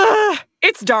 Ugh,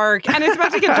 it's dark, and it's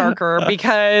about to get darker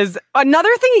because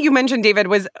another thing that you mentioned, David,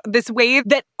 was this way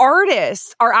that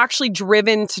artists are actually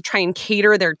driven to try and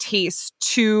cater their taste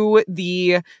to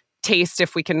the taste,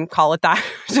 if we can call it that,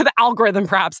 to the algorithm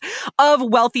perhaps, of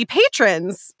wealthy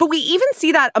patrons. But we even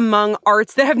see that among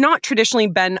arts that have not traditionally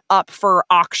been up for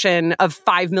auction of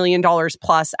 $5 million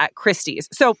plus at Christie's.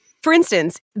 So, for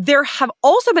instance, there have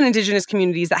also been Indigenous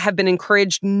communities that have been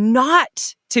encouraged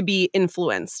not to be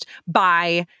influenced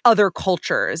by other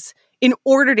cultures in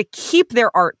order to keep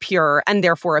their art pure and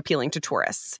therefore appealing to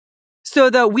tourists. So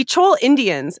the Huichol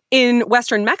Indians in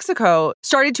Western Mexico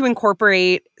started to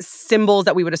incorporate symbols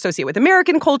that we would associate with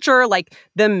American culture, like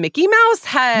the Mickey Mouse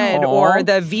head or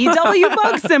the VW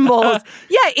bug symbols,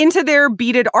 into their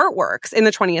beaded artworks in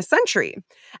the 20th century.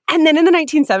 And then in the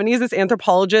 1970s, this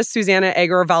anthropologist, Susana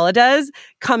Aguirre Valadez,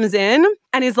 comes in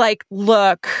and is like,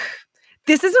 look,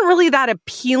 this isn't really that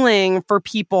appealing for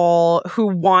people who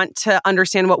want to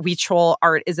understand what Huichol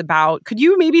art is about. Could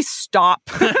you maybe stop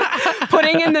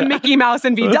putting in the Mickey Mouse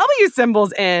and VW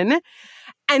symbols in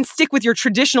and stick with your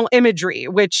traditional imagery,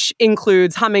 which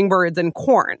includes hummingbirds and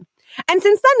corn? And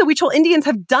since then, the Huichol Indians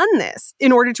have done this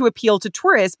in order to appeal to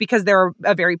tourists because they're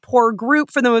a very poor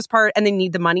group for the most part, and they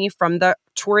need the money from the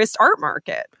tourist art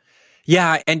market.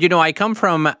 Yeah, and I come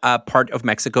from a part of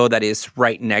Mexico that is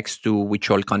right next to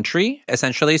Huichol country,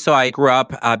 essentially. So I grew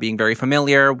up being very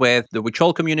familiar with the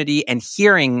Huichol community and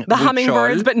hearing the Huichol,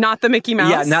 hummingbirds, but not the Mickey Mouse.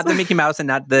 Yeah, not the Mickey Mouse and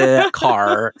not the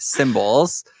car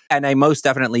symbols. And I most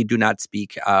definitely do not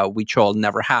speak Huichol,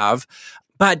 never have.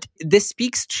 But this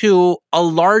speaks to a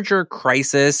larger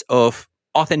crisis of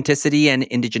authenticity and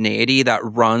indigeneity that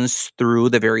runs through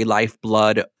the very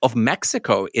lifeblood of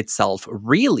Mexico itself,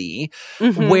 really,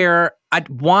 where at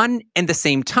one and the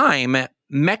same time,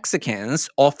 Mexicans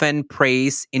often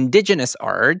praise indigenous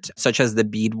art, such as the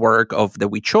beadwork of the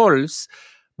Huichols,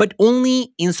 but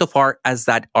only insofar as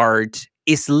that art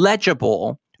is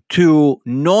legible to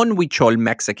non-Huichol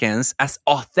Mexicans as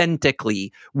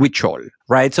authentically Huichol,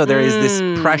 right? So there is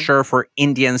this pressure for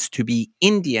Indians to be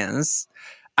Indians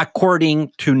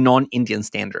according to non-Indian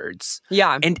standards.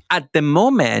 Yeah. And at the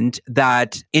moment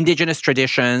that indigenous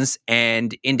traditions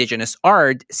and indigenous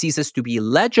art ceases to be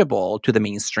legible to the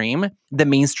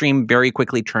mainstream very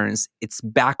quickly turns its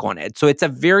back on it. So it's a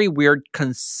very weird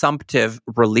consumptive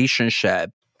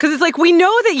relationship. Because it's like, we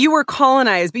know that you were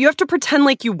colonized, but you have to pretend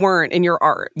like you weren't in your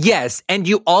art. Yes, and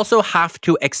you also have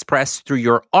to express through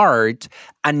your art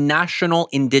a national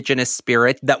indigenous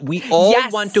spirit that we all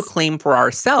want to claim for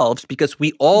ourselves, because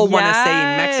we all want to say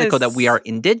in Mexico that we are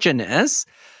indigenous,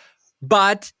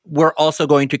 but we're also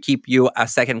going to keep you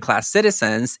as second-class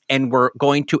citizens, and we're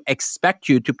going to expect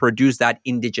you to produce that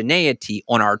indigeneity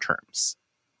on our terms.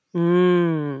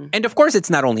 And of course, it's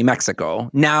not only Mexico.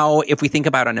 Now, if we think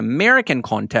about an American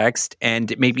context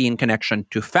and maybe in connection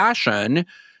to fashion,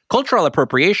 cultural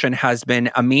appropriation has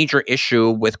been a major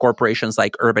issue with corporations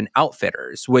like Urban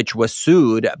Outfitters, which was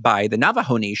sued by the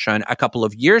Navajo Nation a couple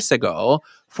of years ago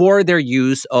for their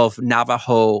use of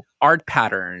Navajo art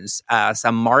patterns as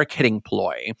a marketing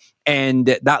ploy.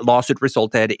 And that lawsuit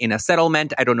resulted in a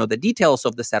settlement. I don't know the details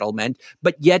of the settlement,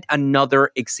 but yet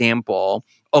another example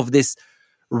of this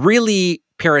really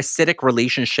parasitic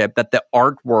relationship that the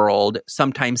art world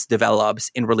sometimes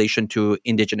develops in relation to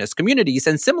indigenous communities.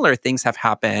 And similar things have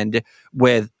happened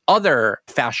with other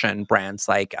fashion brands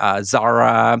like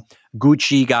Zara.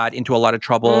 Gucci got into a lot of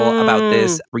trouble about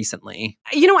this recently.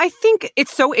 I think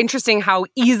it's so interesting how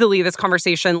easily this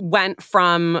conversation went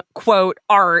from, quote,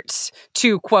 art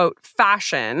to, quote,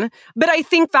 fashion. But I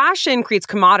think fashion creates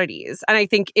commodities. And I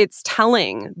think it's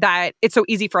telling that it's so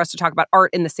easy for us to talk about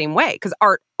art in the same way, because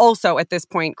art also at this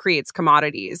point creates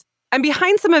commodities. And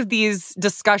behind some of these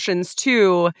discussions,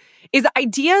 too, is the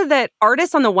idea that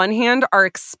artists, on the one hand, are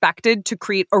expected to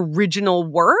create original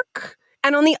work.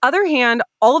 And on the other hand,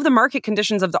 all of the market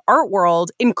conditions of the art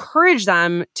world encourage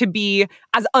them to be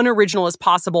as unoriginal as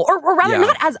possible, or rather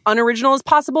not as unoriginal as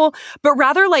possible, but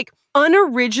rather like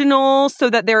unoriginal so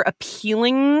that they're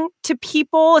appealing to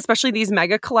people, especially these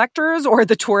mega collectors or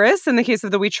the tourists in the case of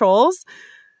the Huichols,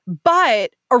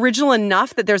 but original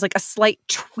enough that there's like a slight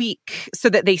tweak so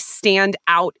that they stand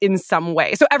out in some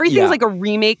way. So everything's like a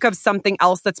remake of something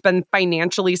else that's been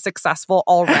financially successful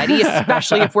already,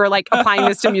 especially if we're like applying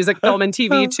this to music, film, and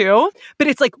TV too. But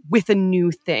it's like with a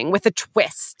new thing, with a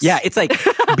twist. Yeah, it's like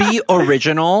be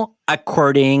original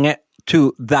according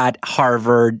to that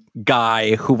Harvard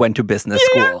guy who went to business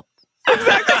school.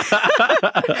 Exactly.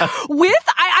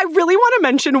 I really want to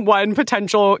mention one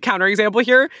potential counterexample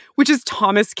here, which is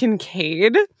Thomas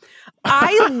Kinkade.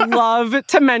 I love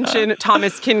to mention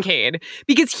Thomas Kinkade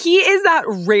because he is that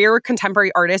rare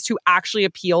contemporary artist who actually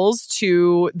appeals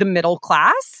to the middle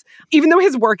class, even though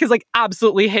his work is like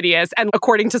absolutely hideous and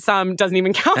according to some doesn't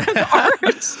even count as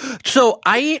art. So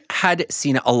I had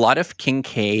seen a lot of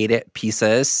Kinkade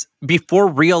pieces before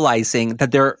realizing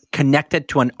that they're connected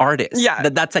to an artist. Yeah.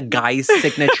 That's a guy's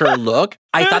signature look.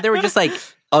 I thought they were just like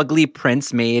ugly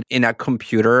prints made in a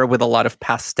computer with a lot of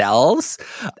pastels.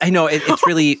 I know it's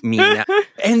really mean.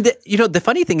 And, the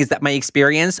funny thing is that my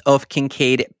experience of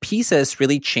Kinkade pieces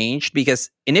really changed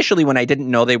because initially when I didn't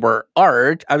know they were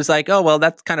art, I was like, oh, well,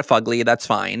 that's kind of fugly. That's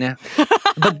fine.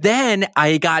 But then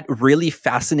I got really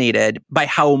fascinated by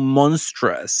how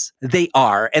monstrous they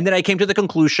are. And then I came to the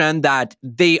conclusion that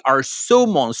they are so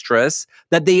monstrous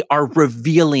that they are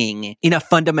revealing in a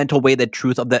fundamental way the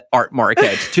truth of the art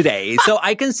market today. So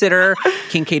I consider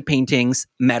Kinkade paintings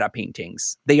meta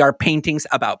paintings. They are paintings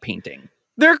about painting.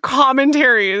 They're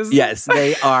commentaries. Yes,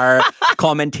 they are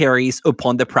commentaries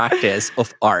upon the practice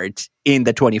of art in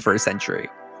the 21st century.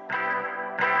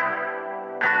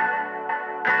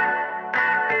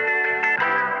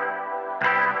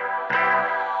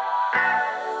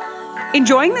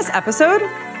 Enjoying this episode?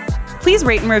 Please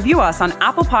rate and review us on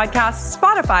Apple Podcasts,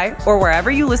 Spotify, or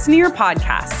wherever you listen to your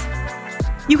podcasts.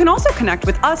 You can also connect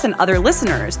with us and other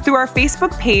listeners through our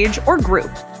Facebook page or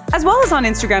group, as well as on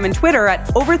Instagram and Twitter at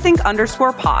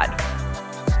overthink_pod.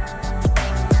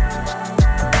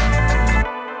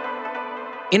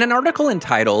 In an article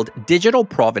entitled Digital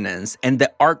Provenance and the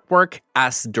Artwork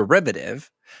as Derivative,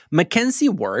 Mackenzie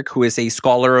Work, who is a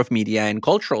scholar of media and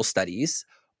cultural studies,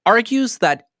 argues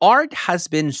that art has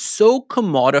been so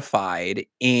commodified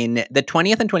in the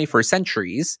 20th and 21st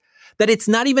centuries that it's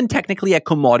not even technically a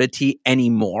commodity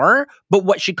anymore, but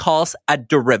what she calls a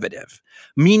derivative,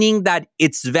 meaning that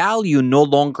its value no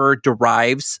longer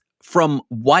derives from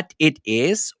what it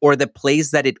is or the place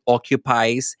that it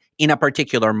occupies in a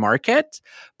particular market,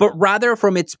 but rather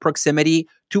from its proximity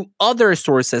to other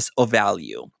sources of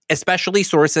value, especially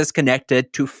sources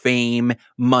connected to fame,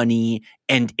 money,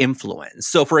 and influence.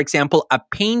 So, for example, a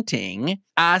painting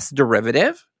as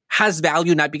derivative has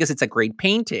value not because it's a great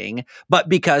painting, but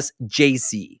because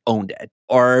Jay-Z owned it,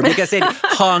 or because it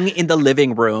hung in the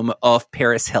living room of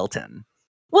Paris Hilton.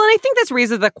 Well, and I think this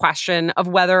raises the question of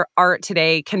whether art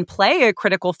today can play a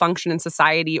critical function in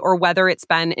society or whether it's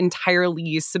been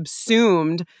entirely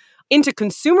subsumed into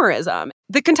consumerism.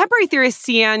 The contemporary theorist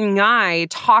Xian Ngai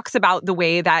talks about the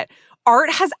way that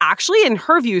art has actually, in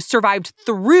her view, survived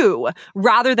through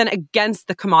rather than against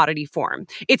the commodity form.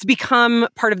 It's become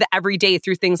part of the everyday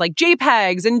through things like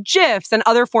JPEGs and GIFs and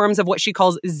other forms of what she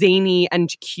calls zany and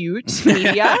cute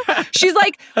media. She's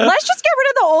like, let's just get rid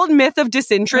of the old myth of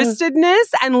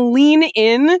disinterestedness and lean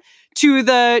in to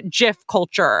the GIF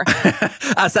culture.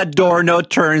 As Adorno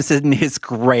turns in his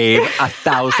grave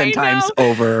 1,000 times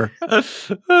over.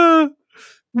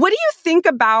 What do you think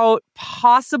about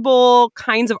possible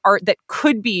kinds of art that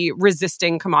could be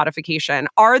resisting commodification?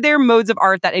 Are there modes of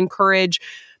art that encourage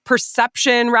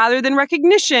perception rather than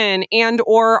recognition and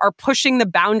or are pushing the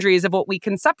boundaries of what we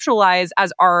conceptualize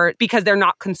as art because they're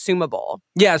not consumable?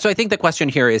 Yeah, so I think the question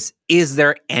here is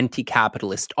there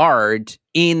anti-capitalist art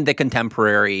in the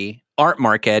contemporary art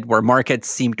market where markets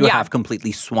seem to have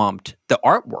completely swamped the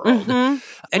art world? Mm-hmm.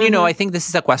 And, I think this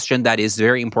is a question that is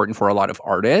very important for a lot of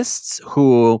artists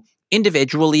who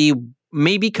individually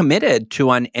may be committed to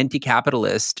an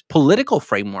anti-capitalist political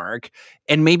framework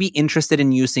and may be interested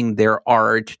in using their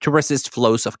art to resist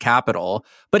flows of capital.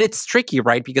 But it's tricky,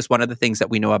 right? Because one of the things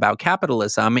that we know about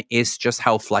capitalism is just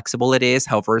how flexible it is,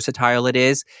 how versatile it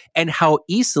is, and how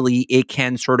easily it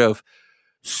can sort of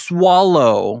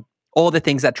swallow all the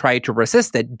things that try to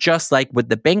resist it, just like with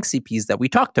the Banksy piece that we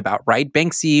talked about, right?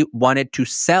 Banksy wanted to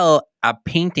sell a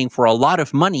painting for a lot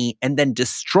of money and then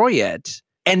destroy it.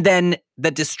 And then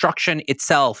the destruction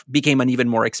itself became an even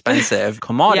more expensive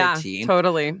commodity. Yeah,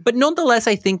 totally. But nonetheless,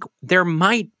 I think there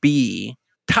might be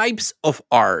types of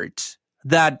art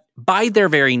that, by their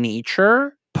very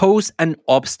nature, pose an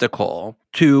obstacle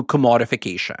to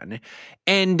commodification.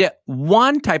 And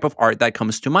one type of art that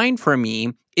comes to mind for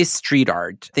me is street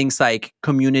art, things like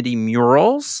community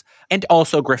murals and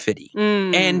also graffiti.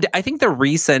 And I think the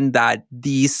reason that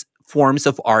these forms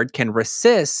of art can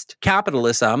resist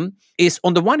capitalism is,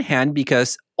 on the one hand,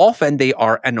 because often they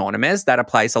are anonymous. That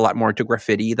applies a lot more to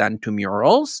graffiti than to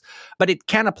murals, but it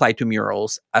can apply to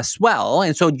murals as well.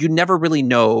 And so you never really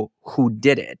know who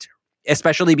did it,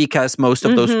 especially because most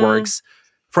of those works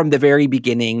from the very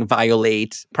beginning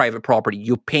violate private property.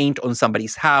 You paint on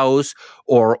somebody's house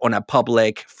or on a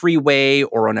public freeway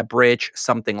or on a bridge,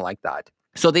 something like that.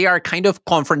 So they are kind of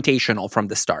confrontational from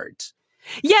the start.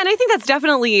 Yeah, and I think that's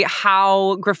definitely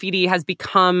how graffiti has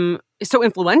become so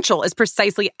influential, is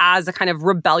precisely as a kind of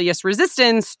rebellious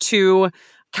resistance to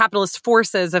capitalist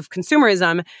forces of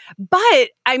consumerism. But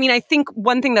I mean, I think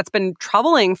one thing that's been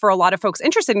troubling for a lot of folks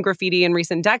interested in graffiti in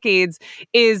recent decades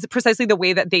is precisely the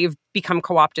way that they've become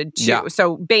co-opted too. Yeah.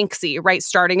 So Banksy, right,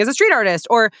 starting as a street artist,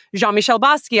 or Jean-Michel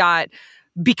Basquiat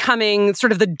becoming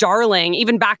sort of the darling,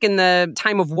 even back in the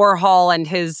time of Warhol and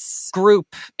his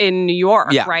group in New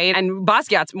York, right? And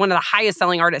Basquiat's one of the highest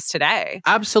selling artists today.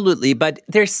 Absolutely. But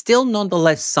there's still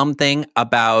nonetheless something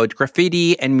about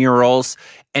graffiti and murals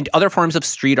and other forms of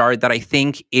street art that I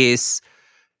think is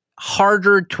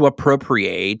harder to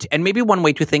appropriate. And maybe one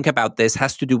way to think about this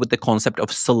has to do with the concept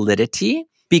of solidity,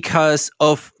 because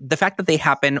of the fact that they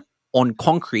happen on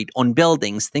concrete, on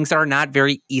buildings, things that are not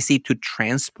very easy to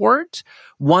transport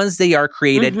once they are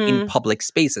created in public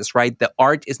spaces, right? The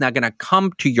art is not going to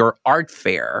come to your art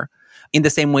fair in the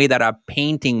same way that a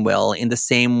painting will, in the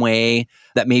same way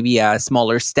that maybe a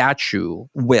smaller statue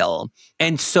will.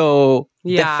 And so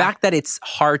the fact that it's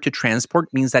hard to transport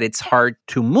means that it's hard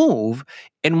to move.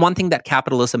 And one thing that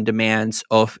capitalism demands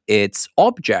of its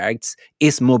objects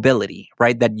is mobility,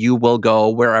 right? That you will go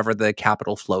wherever the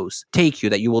capital flows take you,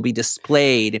 that you will be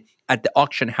displayed at the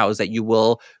auction house, that you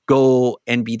will go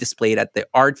and be displayed at the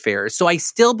art fair. So I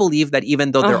still believe that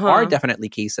even though there are definitely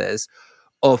cases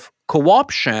of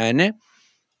co-option,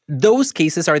 those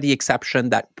cases are the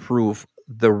exception that prove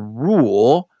the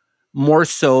rule more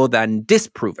so than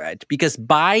disprove it. Because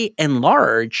by and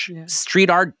large, street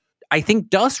art, I think,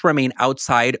 does remain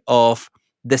outside of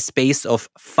the space of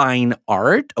fine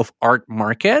art, of art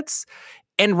markets,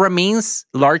 and remains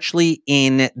largely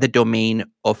in the domain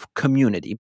of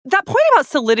community. That point about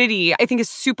solidity, I think, is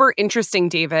super interesting,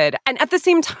 David. And at the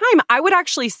same time, I would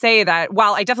actually say that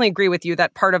while I definitely agree with you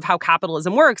that part of how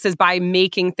capitalism works is by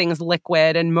making things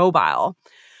liquid and mobile,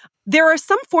 there are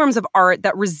some forms of art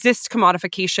that resist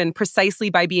commodification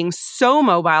precisely by being so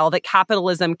mobile that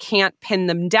capitalism can't pin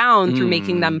them down through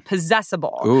making them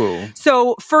possessible. Ooh.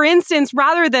 So, for instance,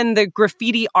 rather than the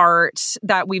graffiti art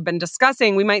that we've been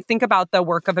discussing, we might think about the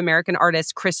work of American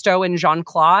artists Christo and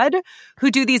Jean-Claude,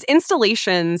 who do these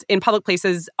installations in public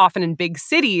places, often in big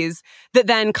cities, that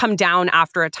then come down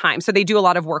after a time. So they do a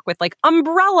lot of work with like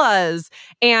umbrellas.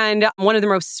 And one of the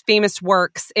most famous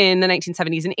works in the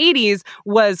 1970s and 80s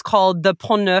was called the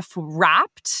Pont Neuf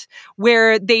Wrapped,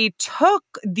 where they took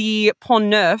the Pont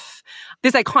Neuf,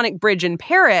 this iconic bridge in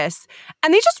Paris,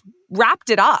 and they just wrapped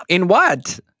it up. In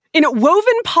what? In a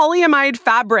woven polyamide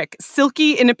fabric,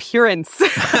 silky in appearance.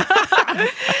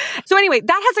 So anyway,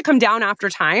 that has to come down after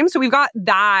time. So we've got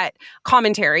that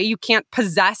commentary. You can't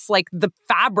possess like the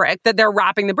fabric that they're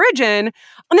wrapping the bridge in. And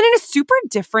then in a super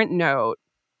different note,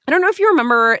 I don't know if you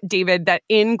remember, David, that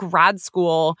in grad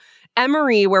school,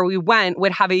 Emory, where we went,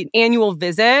 would have an annual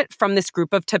visit from this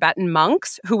group of Tibetan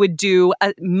monks who would do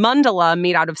a mandala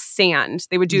made out of sand.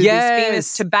 They would do these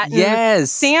famous Tibetan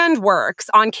sand works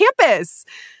on campus.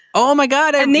 Oh my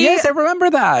God. I remember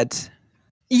that.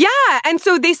 Yeah. And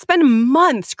so they spend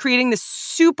months creating this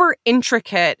super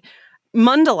intricate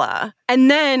mandala.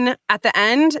 And then at the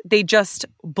end, they just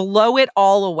blow it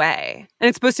all away. And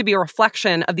it's supposed to be a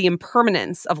reflection of the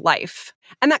impermanence of life.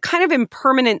 And that kind of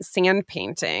impermanent sand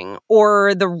painting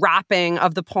or the wrapping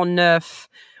of the Pont Neuf,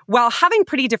 while having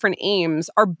pretty different aims,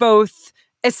 are both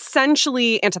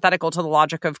essentially antithetical to the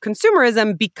logic of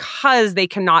consumerism because they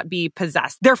cannot be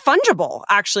possessed. They're fungible,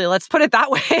 actually. Let's put it that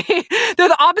way. They're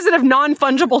the opposite of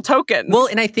non-fungible tokens. Well,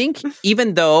 and I think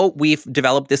even though we've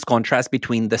developed this contrast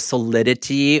between the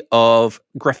solidity of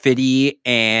graffiti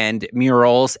and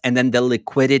murals and then the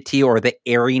liquidity or the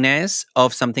airiness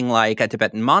of something like a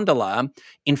Tibetan mandala,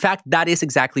 in fact, that is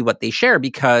exactly what they share,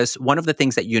 because one of the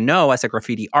things that you know as a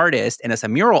graffiti artist and as a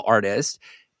mural artist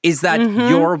is that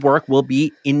your work will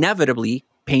be inevitably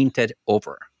painted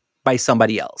over by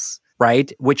somebody else,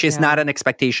 right? Which is not an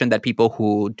expectation that people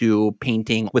who do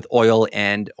painting with oil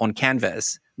and on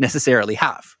canvas necessarily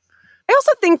have. I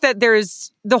also think that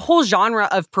there's the whole genre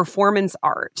of performance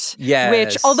art,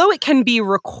 which, although it can be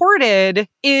recorded,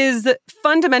 is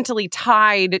fundamentally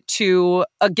tied to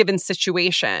a given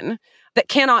situation that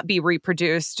cannot be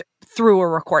reproduced through a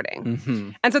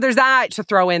recording. And so there's that to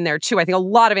throw in there too. I think a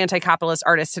lot of anti-capitalist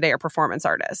artists today are performance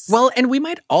artists. Well, and we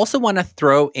might also want to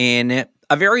throw in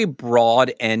a very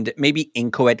broad and maybe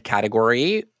inchoate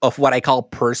category of what I call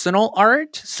personal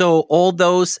art. So all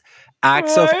those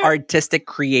acts of artistic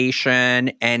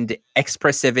creation and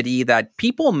expressivity that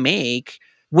people make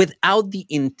without the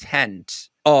intent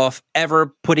of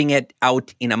ever putting it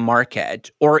out in a market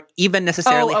or even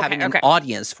necessarily having an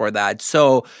audience for that.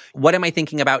 So what am I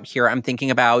thinking about here? I'm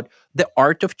thinking about the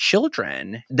art of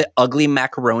children, the ugly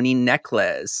macaroni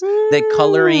necklace, the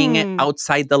coloring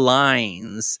outside the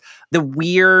lines, the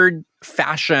weird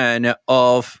fashion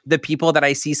of the people that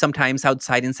I see sometimes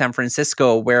outside in San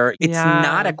Francisco, where it's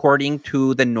not according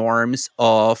to the norms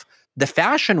of the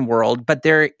fashion world, but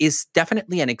there is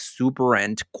definitely an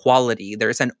exuberant quality.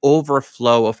 There's an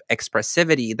overflow of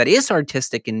expressivity that is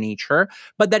artistic in nature,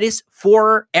 but that is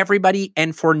for everybody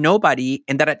and for nobody,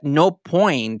 and that at no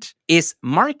point is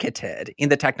marketed in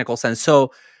the technical sense. So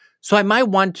I might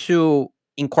want to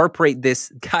incorporate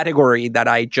this category that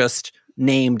I just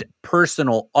named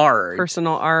personal art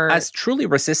as truly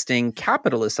resisting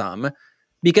capitalism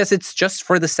because it's just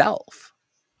for the self.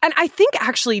 And I think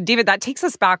actually, David, that takes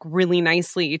us back really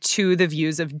nicely to the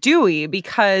views of Dewey,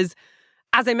 because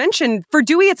as I mentioned, for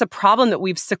Dewey, it's a problem that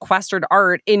we've sequestered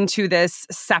art into this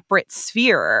separate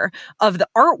sphere of the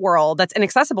art world that's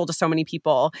inaccessible to so many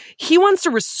people. He wants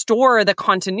to restore the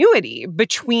continuity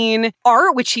between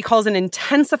art, which he calls an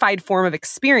intensified form of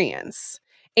experience,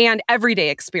 and everyday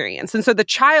experience. And so the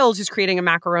child who's creating a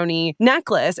macaroni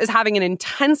necklace is having an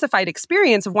intensified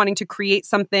experience of wanting to create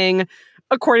something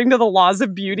according to the laws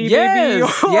of beauty, maybe,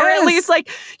 or at least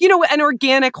an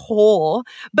organic whole.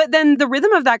 But then the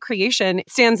rhythm of that creation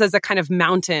stands as a kind of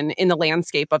mountain in the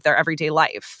landscape of their everyday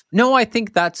life. No, I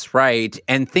think that's right.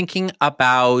 And thinking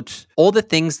about all the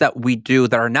things that we do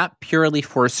that are not purely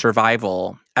for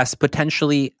survival as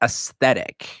potentially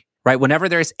aesthetic, right? Whenever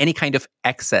there's any kind of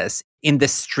excess in the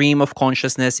stream of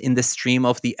consciousness, in the stream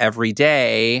of the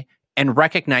everyday, and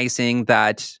recognizing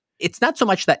that it's not so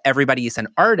much that everybody is an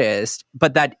artist,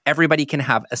 but that everybody can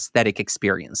have aesthetic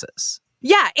experiences.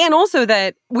 Yeah, and also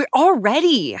that we're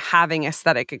already having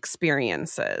aesthetic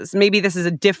experiences. Maybe this is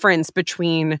a difference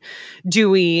between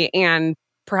Dewey and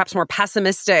perhaps more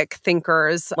pessimistic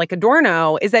thinkers like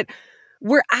Adorno, is that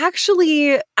we're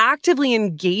actually actively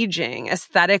engaging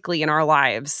aesthetically in our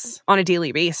lives on a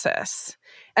daily basis.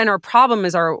 And our problem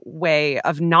is our way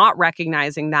of not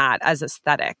recognizing that as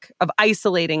aesthetic, of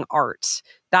isolating art.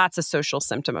 That's a social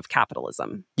symptom of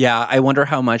capitalism. Yeah, I wonder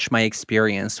how much my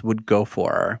experience would go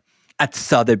for at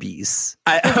Sotheby's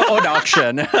on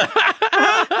auction.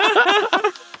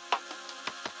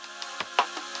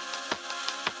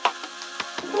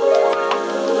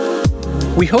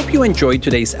 We hope you enjoyed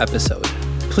today's episode.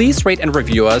 Please rate and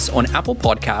review us on Apple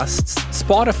Podcasts,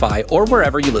 Spotify, or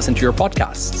wherever you listen to your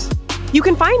podcasts. You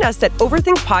can find us at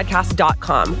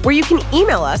overthinkpodcast.com, where you can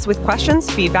email us with questions,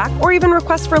 feedback, or even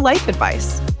requests for life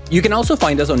advice. You can also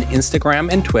find us on Instagram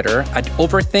and Twitter at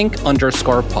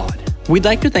overthink_pod. We'd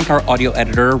like to thank our audio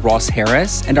editor, Ross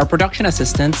Harris, and our production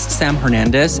assistants, Sam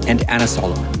Hernandez and Anna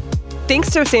Solomon. Thanks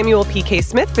to Samuel P.K.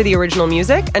 Smith for the original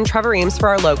music and Trevor Ames for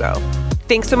our logo.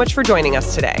 Thanks so much for joining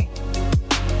us today.